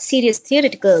there are serious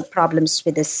theoretical problems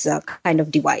with this kind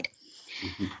of divide.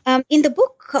 Mm-hmm. In the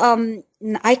book,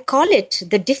 I call it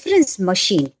the difference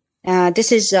machine.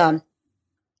 This is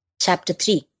chapter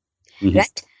 3, mm-hmm.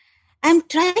 right? I'm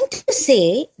trying to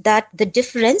say that the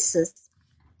differences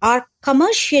are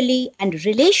commercially and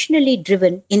relationally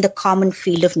driven in the common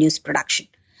field of news production.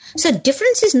 So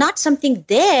difference is not something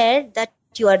there that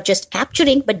you are just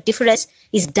capturing, but difference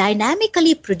is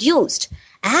dynamically produced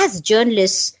as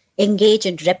journalists engage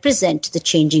and represent the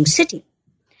changing city.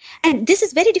 And this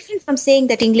is very different from saying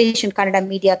that English and Kannada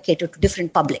media cater to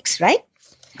different publics, right?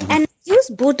 Mm-hmm. And use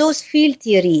Bourdieu's field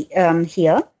theory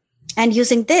here. And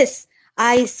using this,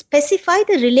 I specify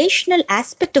the relational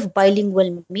aspect of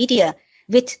bilingual media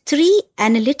with 3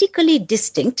 analytically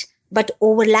distinct but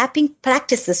overlapping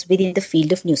practices within the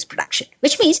field of news production,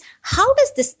 which means how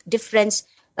does this difference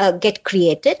get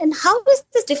created and how is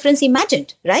this difference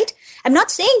imagined, right? I'm not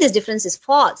saying this difference is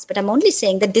false, but I'm only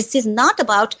saying that this is not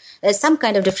about some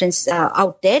kind of difference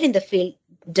out there in the field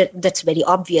that's very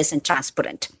obvious and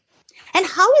transparent. And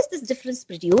how is this difference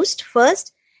produced?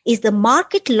 First is the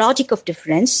market logic of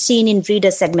difference seen in reader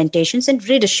segmentations and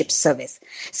readership surveys.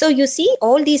 So you see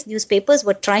all these newspapers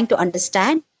were trying to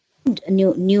understand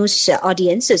news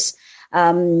audiences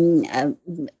in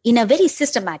a very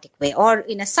systematic way or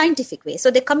in a scientific way. So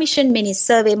they commission many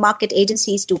survey market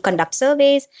agencies to conduct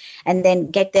surveys and then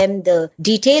get them the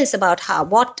details about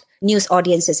what news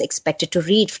audiences expected to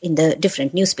read in the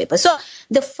different newspapers. So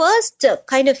the first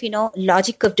kind of,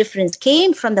 logic of difference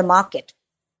came from the market.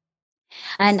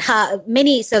 And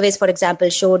many surveys, for example,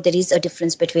 showed there is a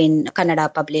difference between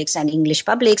Kannada publics and English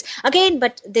publics. Again,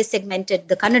 but they segmented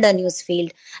the Kannada news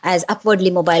field as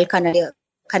upwardly mobile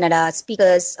Kannada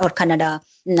speakers or Kannada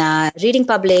reading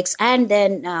publics, and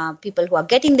then people who are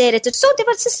getting there. So there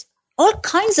was just all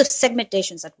kinds of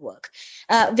segmentations at work,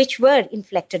 which were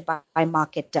inflected by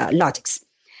market logics.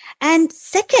 And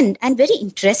second, and very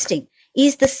interesting,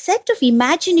 is the set of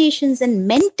imaginations and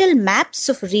mental maps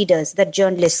of readers that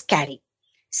journalists carry.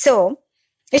 So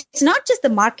It's not just the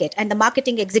market and the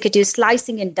marketing executives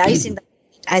slicing and dicing,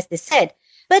 as they said,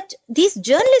 but these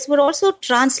journalists were also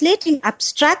translating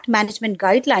abstract management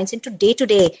guidelines into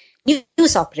day-to-day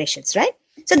news operations, right?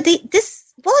 So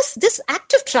this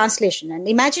act of translation and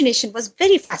imagination was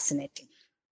very fascinating.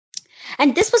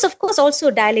 And this was, of course,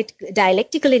 also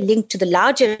dialectically linked to the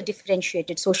larger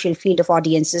differentiated social field of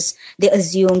audiences they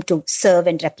assume to serve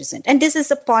and represent. And this is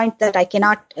a point that I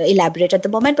cannot elaborate at the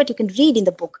moment, but you can read in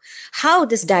the book how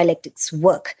this dialectics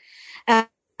work. A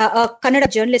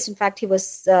Kannada journalist, in fact, he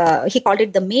called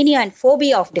it the mania and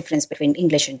phobia of difference between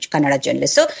English and Kannada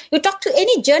journalists. So you talk to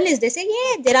any journalist, they say,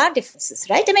 yeah, there are differences,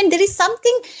 right? I mean, there is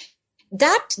something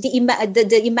that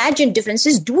the imagined difference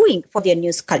is doing for their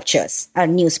news cultures or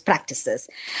news practices.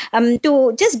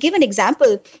 To just give an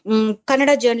example,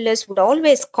 Kannada journalists would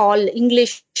always call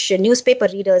English newspaper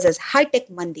readers as high-tech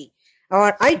mandi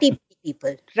or IT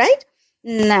people, right?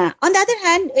 On the other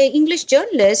hand, English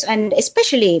journalists and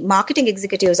especially marketing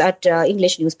executives at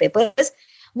English newspapers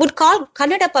would call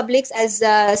Kannada publics as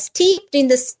steeped in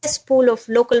the cesspool of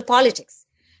local politics.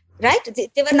 Right?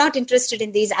 They were not interested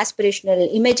in these aspirational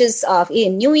images of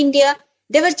New India.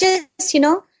 They were just,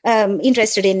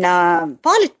 interested in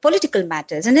political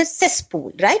matters and a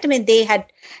cesspool, right? I mean, they had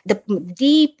the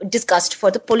deep disgust for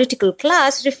the political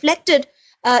class reflected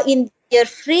in their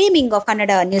framing of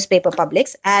Kannada newspaper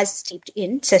publics as steeped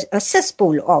in a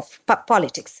cesspool of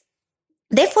politics.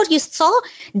 Therefore, you saw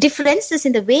differences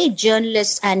in the way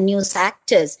journalists and news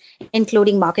actors,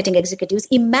 including marketing executives,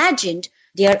 imagined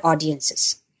their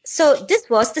audiences. So this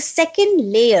was the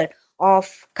second layer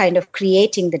of kind of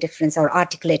creating the difference or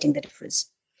articulating the difference.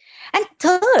 And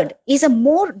third is a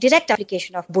more direct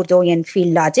application of Bourdieuian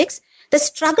field logics, the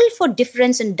struggle for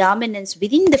difference and dominance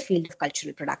within the field of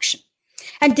cultural production.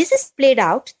 And this is played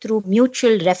out through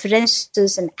mutual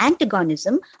references and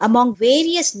antagonism among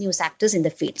various news actors in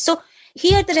the field. So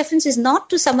here the reference is not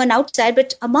to someone outside,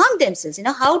 but among themselves.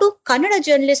 How do Kannada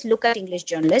journalists look at English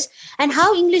journalists and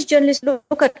how English journalists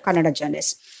look at Kannada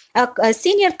journalists? A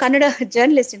senior Kannada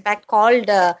journalist, in fact,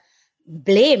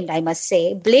 blamed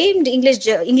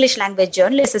English language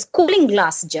journalists as cooling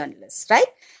glass journalists, right?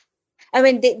 I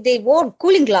mean, they wore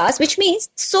cooling glass, which means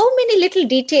so many little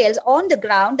details on the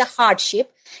ground, the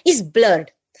hardship is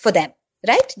blurred for them,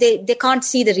 right? They can't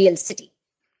see the real city.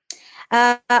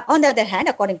 On the other hand,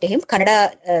 according to him,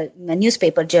 Kannada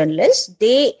newspaper journalists,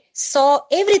 they saw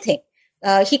everything.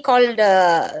 He called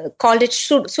it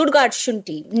Sudgad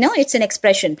Shunti. It's an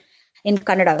expression in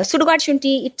Kannada. Sudgad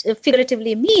Shunti, it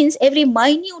figuratively means every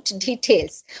minute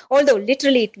details, although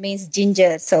literally it means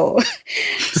ginger. So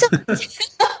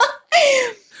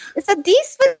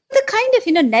these were the kind of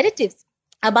narratives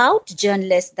about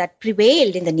journalists that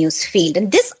prevailed in the news field,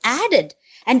 and this added.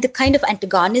 And the kind of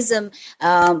antagonism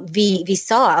we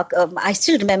saw, I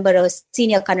still remember a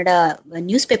senior Kannada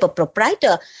newspaper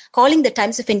proprietor calling the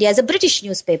Times of India as a British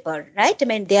newspaper, right? I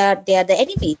mean, they are the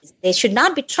enemies. They should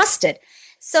not be trusted.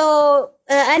 So,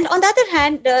 and on the other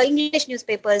hand, English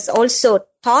newspapers also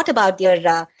thought about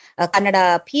their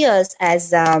Kannada peers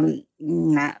as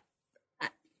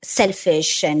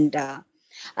selfish and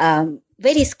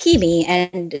very schemy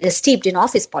and steeped in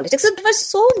office politics. So there were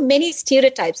so many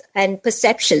stereotypes and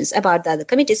perceptions about the other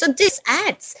communities. So this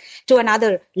adds to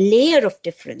another layer of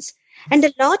difference. And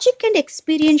the logic and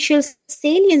experiential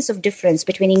salience of difference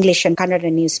between English and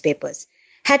Kannada newspapers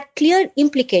had clear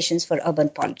implications for urban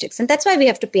politics. And that's why we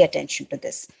have to pay attention to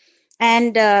this.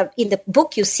 And in the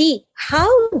book, you see how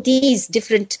these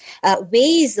different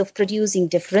ways of producing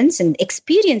difference and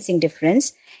experiencing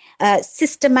difference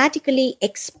systematically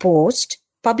exposed,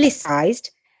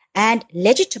 publicized, and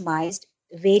legitimized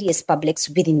various publics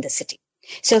within the city.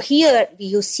 So here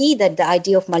you see that the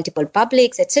idea of multiple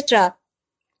publics, etc.,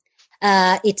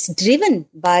 it's driven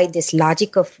by this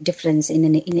logic of difference in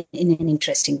an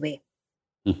interesting way.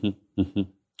 Mm-hmm, mm-hmm.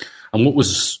 And what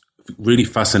was really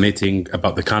fascinating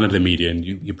about the Kannada media, and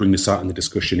you bring this out in the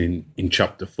discussion in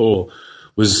chapter 4,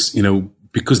 was,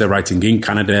 because they're writing in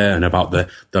Canada and about the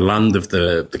land of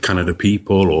the Kannada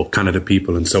people or Kannada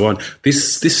people and so on,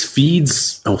 this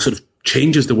feeds or sort of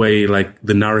changes the way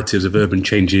the narratives of urban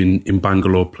change in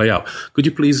Bangalore play out. Could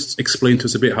you please explain to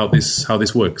us a bit how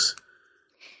this works?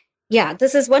 Yeah,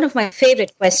 this is one of my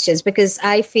favorite questions because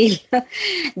I feel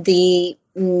the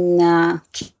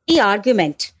key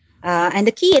argument and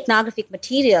the key ethnographic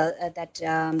material that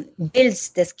builds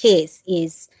this case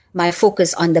is my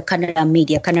focus on the Kannada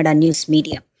media, Kannada news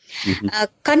media. Mm-hmm.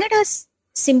 Kannada's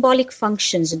symbolic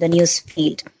functions in the news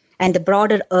field and the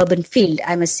broader urban field,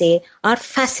 I must say, are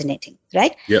fascinating,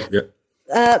 right? Yeah.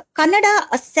 Kannada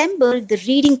assembled the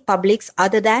reading publics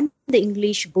other than the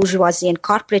English bourgeoisie and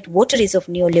corporate votaries of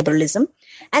neoliberalism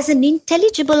as an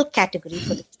intelligible category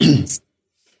for the students.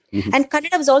 And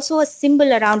Kannada was also a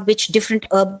symbol around which different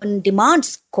urban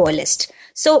demands coalesced.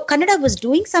 So Kannada was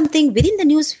doing something within the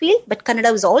news field, but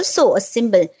Kannada was also a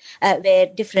symbol where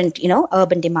different,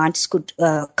 urban demands could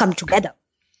come together.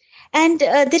 And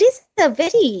there is a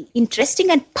very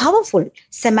interesting and powerful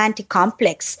semantic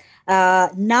complex,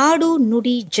 Nadu,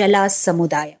 Nudi, Jala,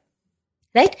 Samudaya,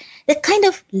 right? The kind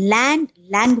of land,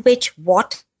 language,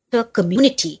 water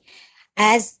community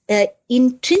as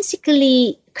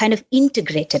intrinsically kind of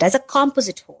integrated as a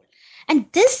composite whole. And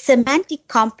this semantic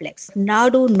complex,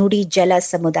 Nadu, Nudi, Jala,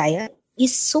 Samudaya,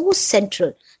 is so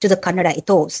central to the Kannada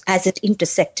ethos as it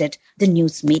intersected the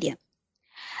news media.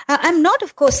 I'm not,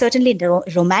 of course, certainly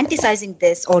romanticizing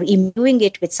this or imbuing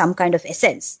it with some kind of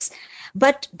essence,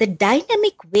 but the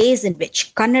dynamic ways in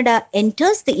which Kannada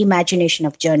enters the imagination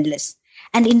of journalists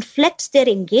and inflects their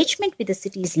engagement with the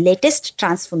city's latest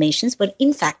transformations were,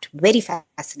 in fact, very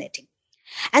fascinating.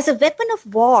 As a weapon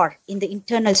of war in the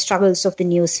internal struggles of the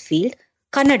news field,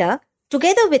 Kannada,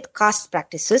 together with caste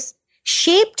practices,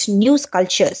 shaped news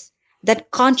cultures that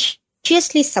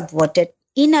consciously subverted,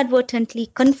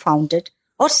 inadvertently confounded,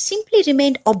 or simply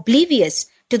remained oblivious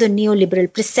to the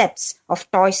neoliberal precepts of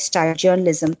toy-style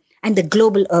journalism and the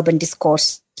global urban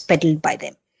discourse peddled by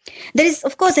them. There is,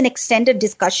 of course, an extended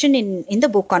discussion in the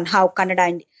book on how Kannada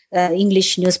and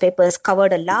English newspapers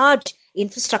covered a large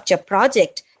infrastructure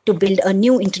project to build a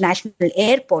new international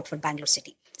airport for Bangalore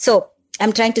city. So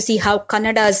I'm trying to see how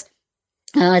Kannada's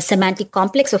semantic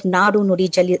complex of Nadu, Nudi,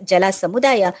 Jala,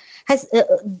 Samudaya has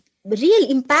real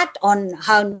impact on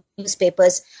how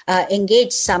newspapers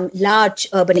engage some large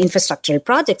urban infrastructural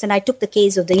projects. And I took the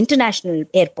case of the international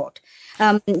airport.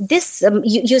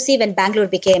 You see, when Bangalore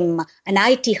became an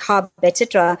IT hub,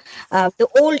 etc., the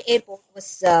old airport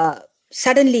was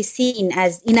suddenly seen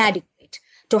as inadequate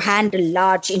to handle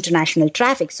large international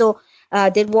traffic. So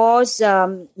there was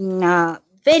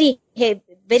very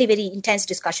intense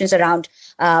discussions around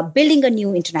building a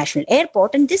new international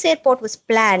airport. And this airport was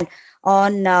planned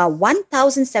on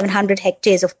 1,700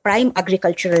 hectares of prime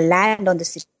agricultural land on the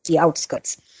city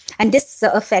outskirts. And this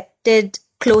affected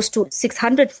close to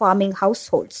 600 farming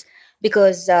households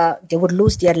because they would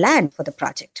lose their land for the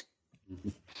project.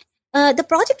 The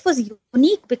project was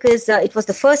unique because it was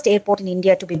the first airport in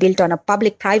India to be built on a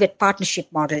public-private partnership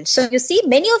model. So you see,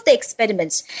 many of the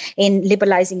experiments in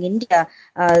liberalizing India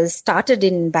started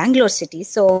in Bangalore city.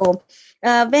 So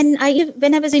when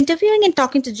I was interviewing and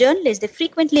talking to journalists, they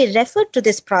frequently referred to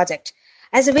this project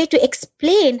as a way to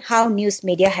explain how news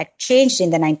media had changed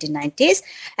in the 1990s,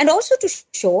 and also to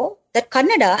show that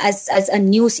Kannada, as a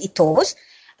news ethos,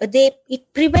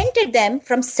 it prevented them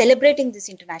from celebrating this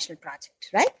international project,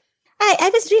 right?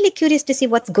 I was really curious to see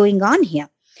what's going on here.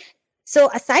 So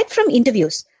aside from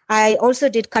interviews, I also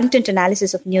did content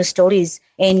analysis of news stories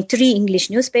in 3 English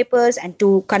newspapers and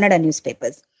 2 Kannada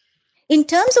newspapers. In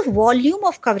terms of volume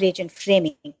of coverage and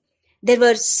framing, there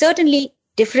were certainly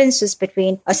differences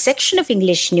between a section of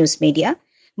English news media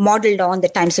modeled on the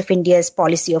Times of India's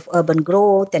policy of urban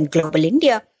growth and global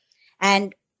India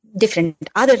and different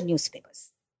other newspapers.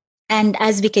 And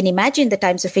as we can imagine, the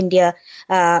Times of India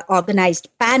organized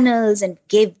panels and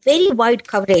gave very wide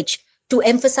coverage to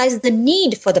emphasize the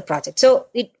need for the project. So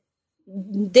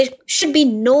there should be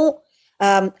no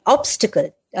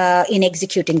obstacle in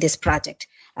executing this project.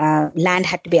 Land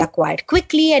had to be acquired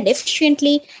quickly and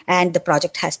efficiently, and the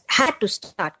project had to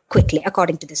start quickly,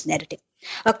 according to this narrative.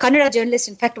 A Kannada journalist,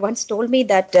 in fact, once told me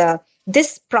that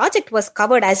this project was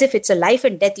covered as if it's a life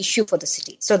and death issue for the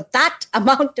city. So that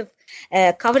amount of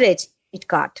coverage it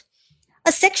got.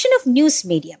 A section of news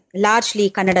media, largely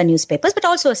Kannada newspapers, but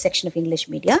also a section of English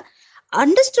media,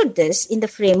 understood this in the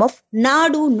frame of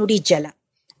Nadu, Nudi, Jala,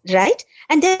 right?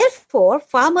 And therefore,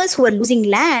 farmers who were losing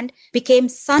land became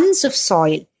sons of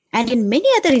soil. And in many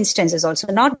other instances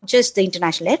also, not just the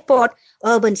international airport,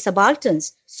 urban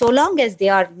subalterns, so long as they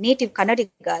are native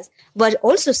Kannadigas, were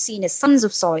also seen as sons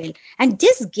of soil. And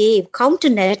this gave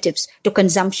counter-narratives to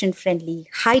consumption-friendly,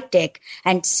 high-tech,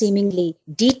 and seemingly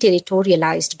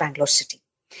deterritorialized Bangalore city.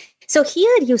 So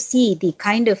here you see the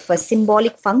kind of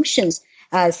symbolic functions,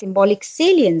 symbolic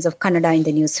salience of Kannada in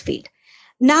the news field.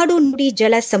 Nadu, Nudi,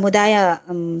 Jala, Samudaya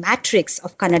matrix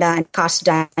of Kannada and caste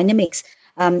dynamics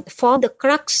form the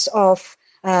crux of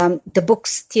the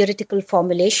book's theoretical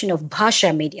formulation of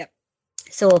Bhasha media.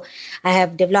 So I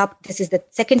have developed, this is the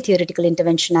second theoretical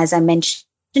intervention, as I mentioned,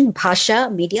 Bhasha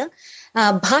media.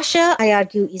 Bhasha, I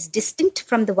argue, is distinct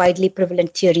from the widely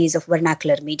prevalent theories of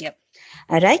vernacular media.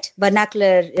 right?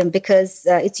 Vernacular, because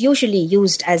it's usually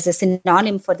used as a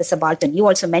synonym for the subaltern. You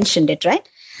also mentioned it, right?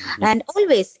 Mm-hmm. And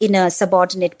always in a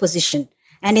subordinate position.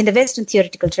 And in the Western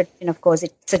theoretical tradition, of course,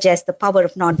 it suggests the power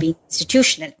of not being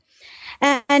institutional.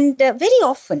 And very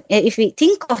often, if we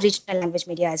think of regional language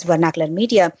media as vernacular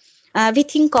media, we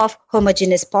think of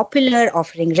homogeneous popular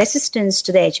offering resistance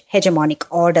to the hegemonic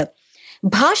order.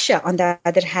 Bhasha, on the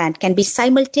other hand, can be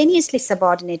simultaneously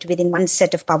subordinate within one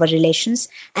set of power relations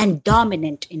and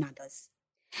dominant in others.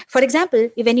 For example,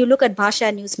 when you look at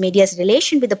Bhasha news media's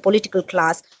relation with the political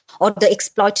class or the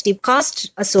exploitative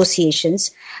caste associations,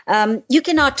 you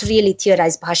cannot really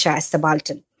theorize Bhasha as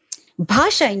subaltern.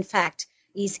 Bhasha, in fact,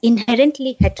 is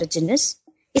inherently heterogeneous,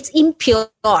 it's impure,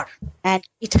 and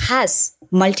it has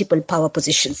multiple power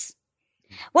positions.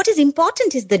 What is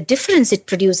important is the difference it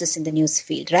produces in the news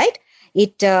field, right?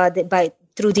 It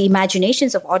through the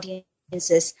imaginations of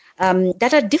audiences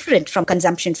that are different from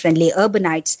consumption-friendly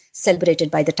urbanites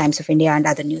celebrated by the Times of India and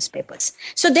other newspapers.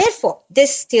 So therefore,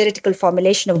 this theoretical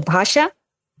formulation of Bhasha,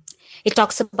 it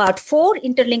talks about 4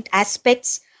 interlinked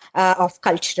aspects of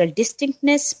cultural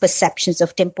distinctness, perceptions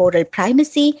of temporal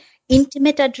primacy,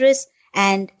 intimate address,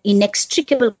 and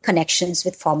inextricable connections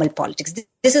with formal politics.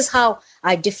 This is how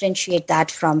I differentiate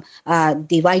that from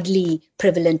the widely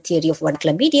prevalent theory of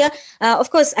vernacular media. Of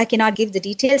course, I cannot give the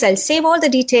details. I'll save all the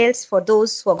details for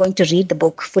those who are going to read the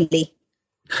book fully.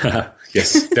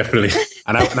 Yes, definitely.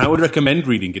 And I would recommend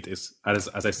reading it. As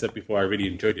I said before, I really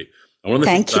enjoyed it. And one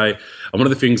of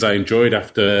the things I enjoyed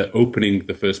after opening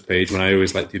the first page, when I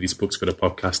always like to do these books for the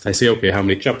podcast, I say, okay, how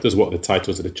many chapters? What are the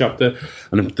titles of the chapter?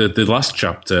 And the last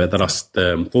chapter, the last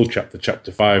full chapter,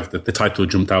 chapter 5, the title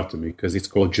jumped out to me because it's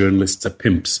called Journalists Are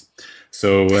Pimps.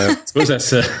 So I suppose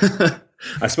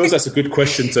that's a good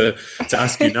question to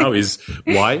ask you now is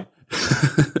why?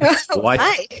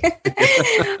 Why?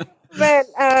 Well,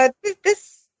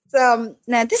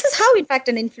 this is how, in fact,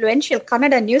 an influential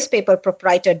Kannada newspaper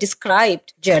proprietor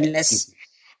described journalists.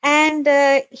 And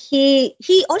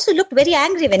he also looked very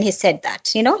angry when he said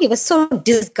that. You know, he was so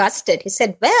disgusted. He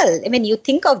said, well, I mean, you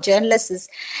think of journalists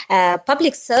as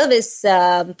public service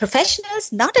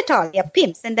professionals? Not at all. They're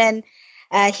pimps. And then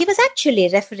he was actually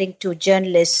referring to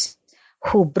journalists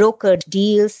who brokered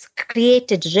deals,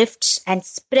 created rifts, and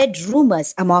spread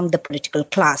rumors among the political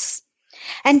class.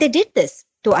 And they did this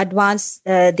to advance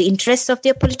the interests of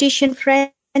their politician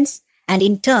friends and,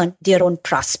 in turn, their own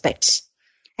prospects.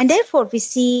 And therefore, we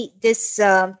see this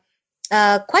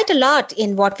quite a lot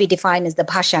in what we define as the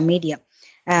Bhasha media,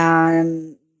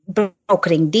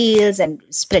 brokering deals and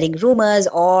spreading rumors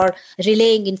or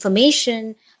relaying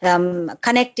information,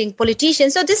 connecting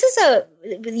politicians. So this is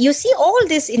you see all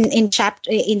this in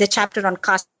the chapter on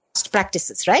caste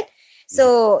practices, right?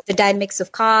 So the dynamics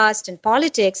of caste and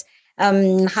politics,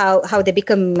 how they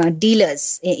become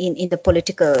dealers in the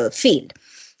political field.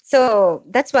 So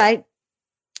that's why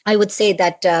I would say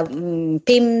that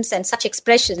pimps and such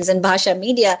expressions in Bhasha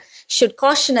media should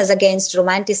caution us against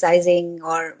romanticizing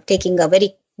or taking a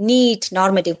very neat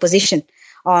normative position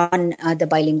on the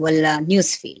bilingual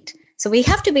news field. So we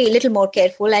have to be a little more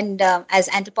careful, and as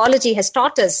anthropology has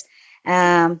taught us,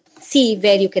 see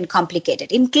where you can complicate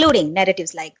it, including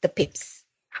narratives like the pimps.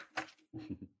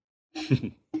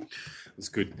 That's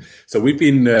good. So we've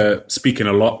been speaking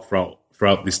a lot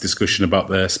throughout this discussion about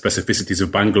the specificities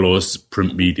of Bangalore's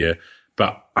print media,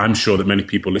 but I'm sure that many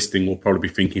people listening will probably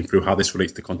be thinking through how this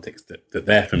relates to context that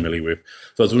they're familiar with.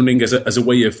 So I was wondering, as a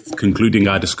way of concluding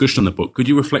our discussion on the book, could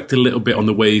you reflect a little bit on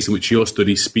the ways in which your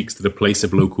study speaks to the place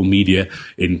of local media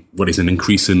in what is an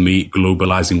increasingly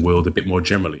globalizing world a bit more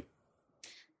generally?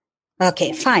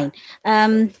 Okay, fine.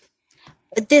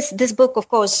 This book, of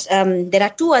course, there are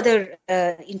 2 other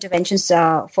interventions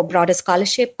for broader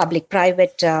scholarship,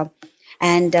 public-private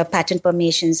and patent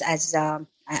permissions as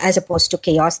opposed to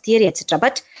chaos theory, etc.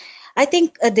 But I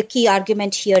think the key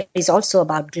argument here is also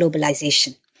about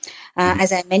globalization.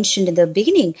 As I mentioned in the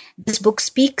beginning, this book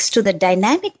speaks to the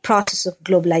dynamic process of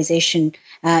globalization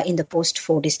in the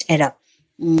post-Fordist era.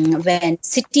 When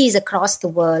cities across the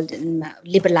world,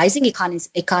 liberalizing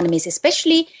economies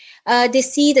especially, they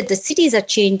see that the cities are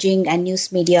changing and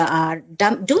news media are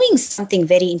doing something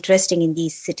very interesting in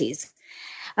these cities.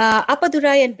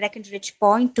 Appadurai and Breckenridge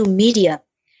point to media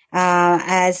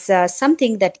as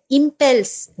something that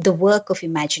impels the work of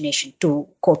imagination, to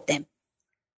quote them.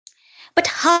 But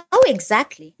how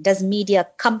exactly does media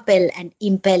compel and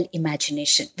impel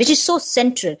imagination, which is so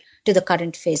central to the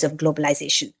current phase of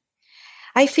globalization?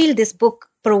 I feel this book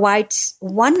provides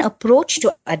one approach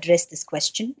to address this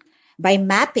question by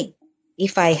mapping,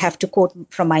 if I have to quote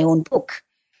from my own book,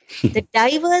 the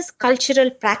diverse cultural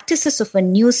practices of a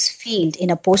news field in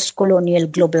a post-colonial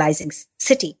globalizing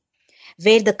city,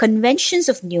 where the conventions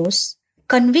of news,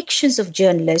 convictions of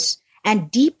journalists,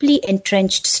 and deeply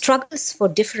entrenched struggles for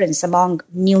difference among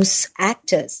news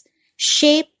actors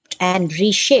shaped and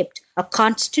reshaped a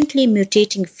constantly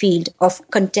mutating field of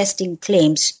contesting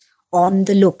claims on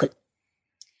the local.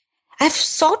 I've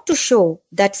sought to show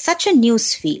that such a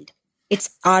news field, its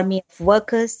army of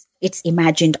workers, its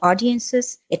imagined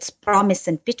audiences, its promise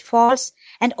and pitfalls,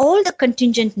 and all the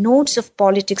contingent nodes of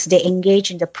politics they engage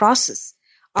in the process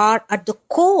are at the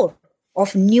core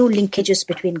of new linkages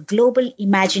between global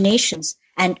imaginations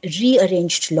and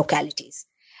rearranged localities,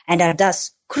 and are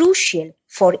thus crucial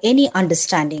for any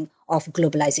understanding of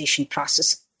globalization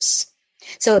processes.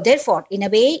 So therefore, in a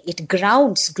way, it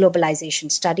grounds globalization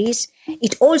studies.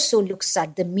 It also looks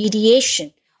at the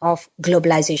mediation of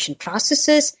globalization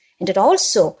processes, and it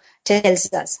also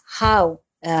tells us how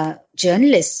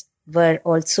journalists were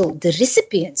also the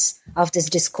recipients of this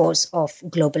discourse of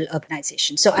global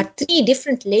urbanization. So at three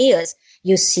different layers,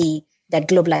 you see that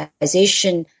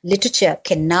globalization literature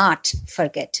cannot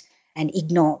forget and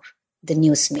ignore the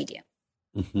news media.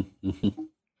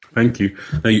 Thank you.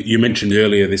 Now, you mentioned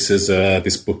earlier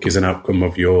this book is an outcome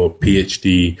of your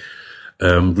PhD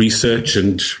research,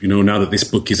 and now that this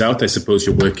book is out, I suppose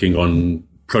you're working on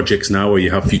projects now, or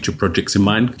you have future projects in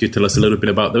mind. Could you tell us a little bit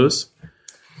about those?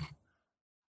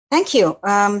 Thank you.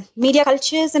 Media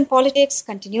cultures and politics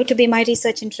continue to be my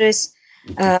research interest.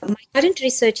 My current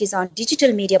research is on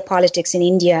digital media politics in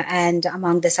India and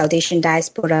among the South Asian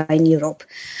diaspora in Europe.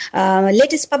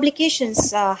 Latest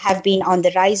publications have been on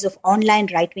the rise of online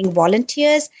right-wing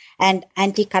volunteers and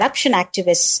anti-corruption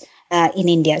activists in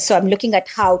India. So I'm looking at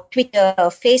how Twitter,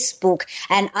 Facebook,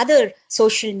 and other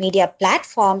social media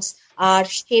platforms are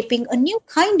shaping a new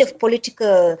kind of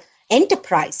political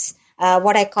enterprise,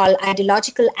 what I call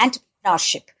ideological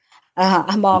entrepreneurship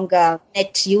among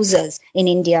net users in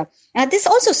India. This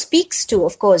also speaks to,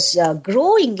 of course,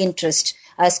 growing interest,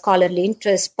 scholarly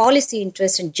interest, policy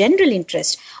interest, and general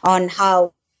interest on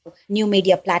how new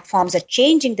media platforms are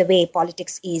changing the way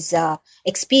politics is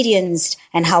experienced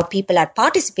and how people are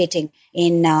participating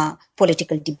in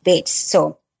political debates.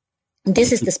 So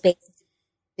this is the space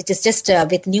which is just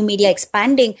with new media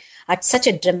expanding at such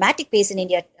a dramatic pace in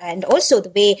India, and also the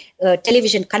way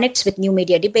television connects with new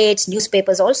media debates.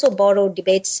 Newspapers also borrow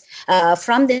debates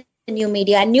from the new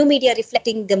media, and new media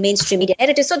reflecting the mainstream media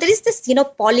narrative. So there is this,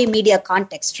 polymedia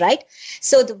context, right?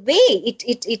 So the way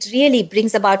it really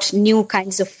brings about new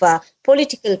kinds of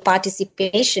political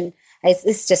participation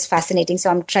is just fascinating.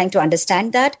 So I'm trying to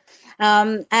understand that.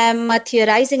 I'm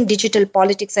theorizing digital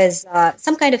politics as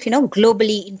some kind of,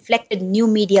 globally inflected new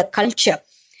media culture.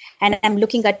 And I'm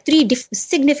looking at three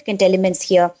significant elements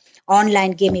here: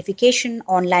 online gamification,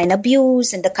 online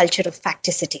abuse, and the culture of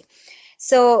facticity.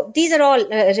 So these are all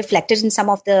reflected in some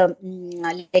of the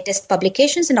latest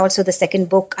publications, and also the second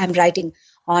book I'm writing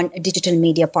on digital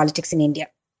media politics in India.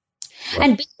 Wow.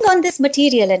 And building on this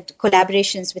material and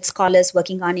collaborations with scholars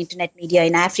working on internet media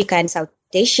in Africa and South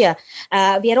Asia,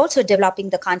 we are also developing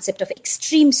the concept of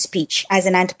extreme speech as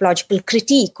an anthropological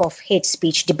critique of hate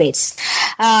speech debates.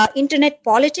 Internet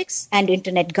politics and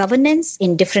internet governance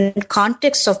in different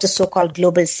contexts of the so-called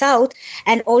global South,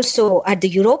 and also at the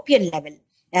European level,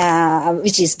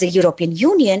 which is the European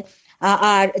Union,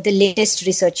 are the latest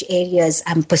research areas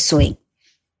I'm pursuing.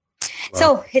 Wow.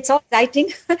 So it's all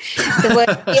exciting. The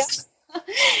world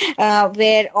here,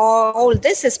 where all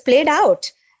this is played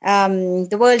out.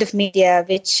 The world of media,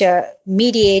 which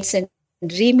mediates and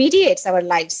remediates our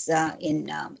lives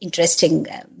in interesting,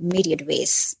 myriad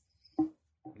ways.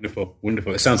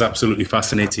 Wonderful. It sounds absolutely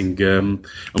fascinating, and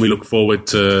we look forward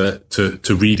to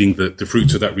reading the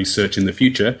fruits of that research in the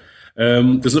future.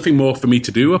 There's nothing more for me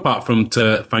to do apart from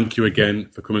to thank you again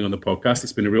for coming on the podcast.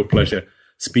 It's been a real pleasure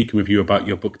speaking with you about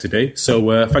your book today.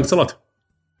 So thanks a lot.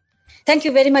 Thank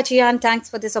you very much, Ian. Thanks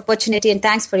for this opportunity, and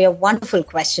thanks for your wonderful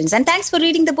questions. And thanks for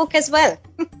reading the book as well.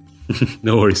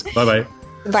 No worries. Bye-bye.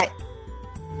 Bye.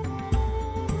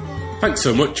 Thanks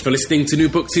so much for listening to New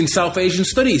Books in South Asian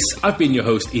Studies. I've been your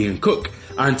host, Ian Cook,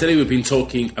 and today we've been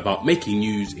talking about Making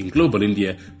News in Global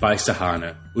India by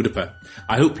Sahana Udappa.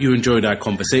 I hope you enjoyed our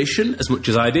conversation as much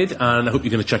as I did, and I hope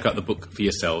you're going to check out the book for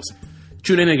yourselves.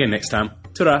 Tune in again next time.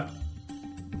 Ta-ra!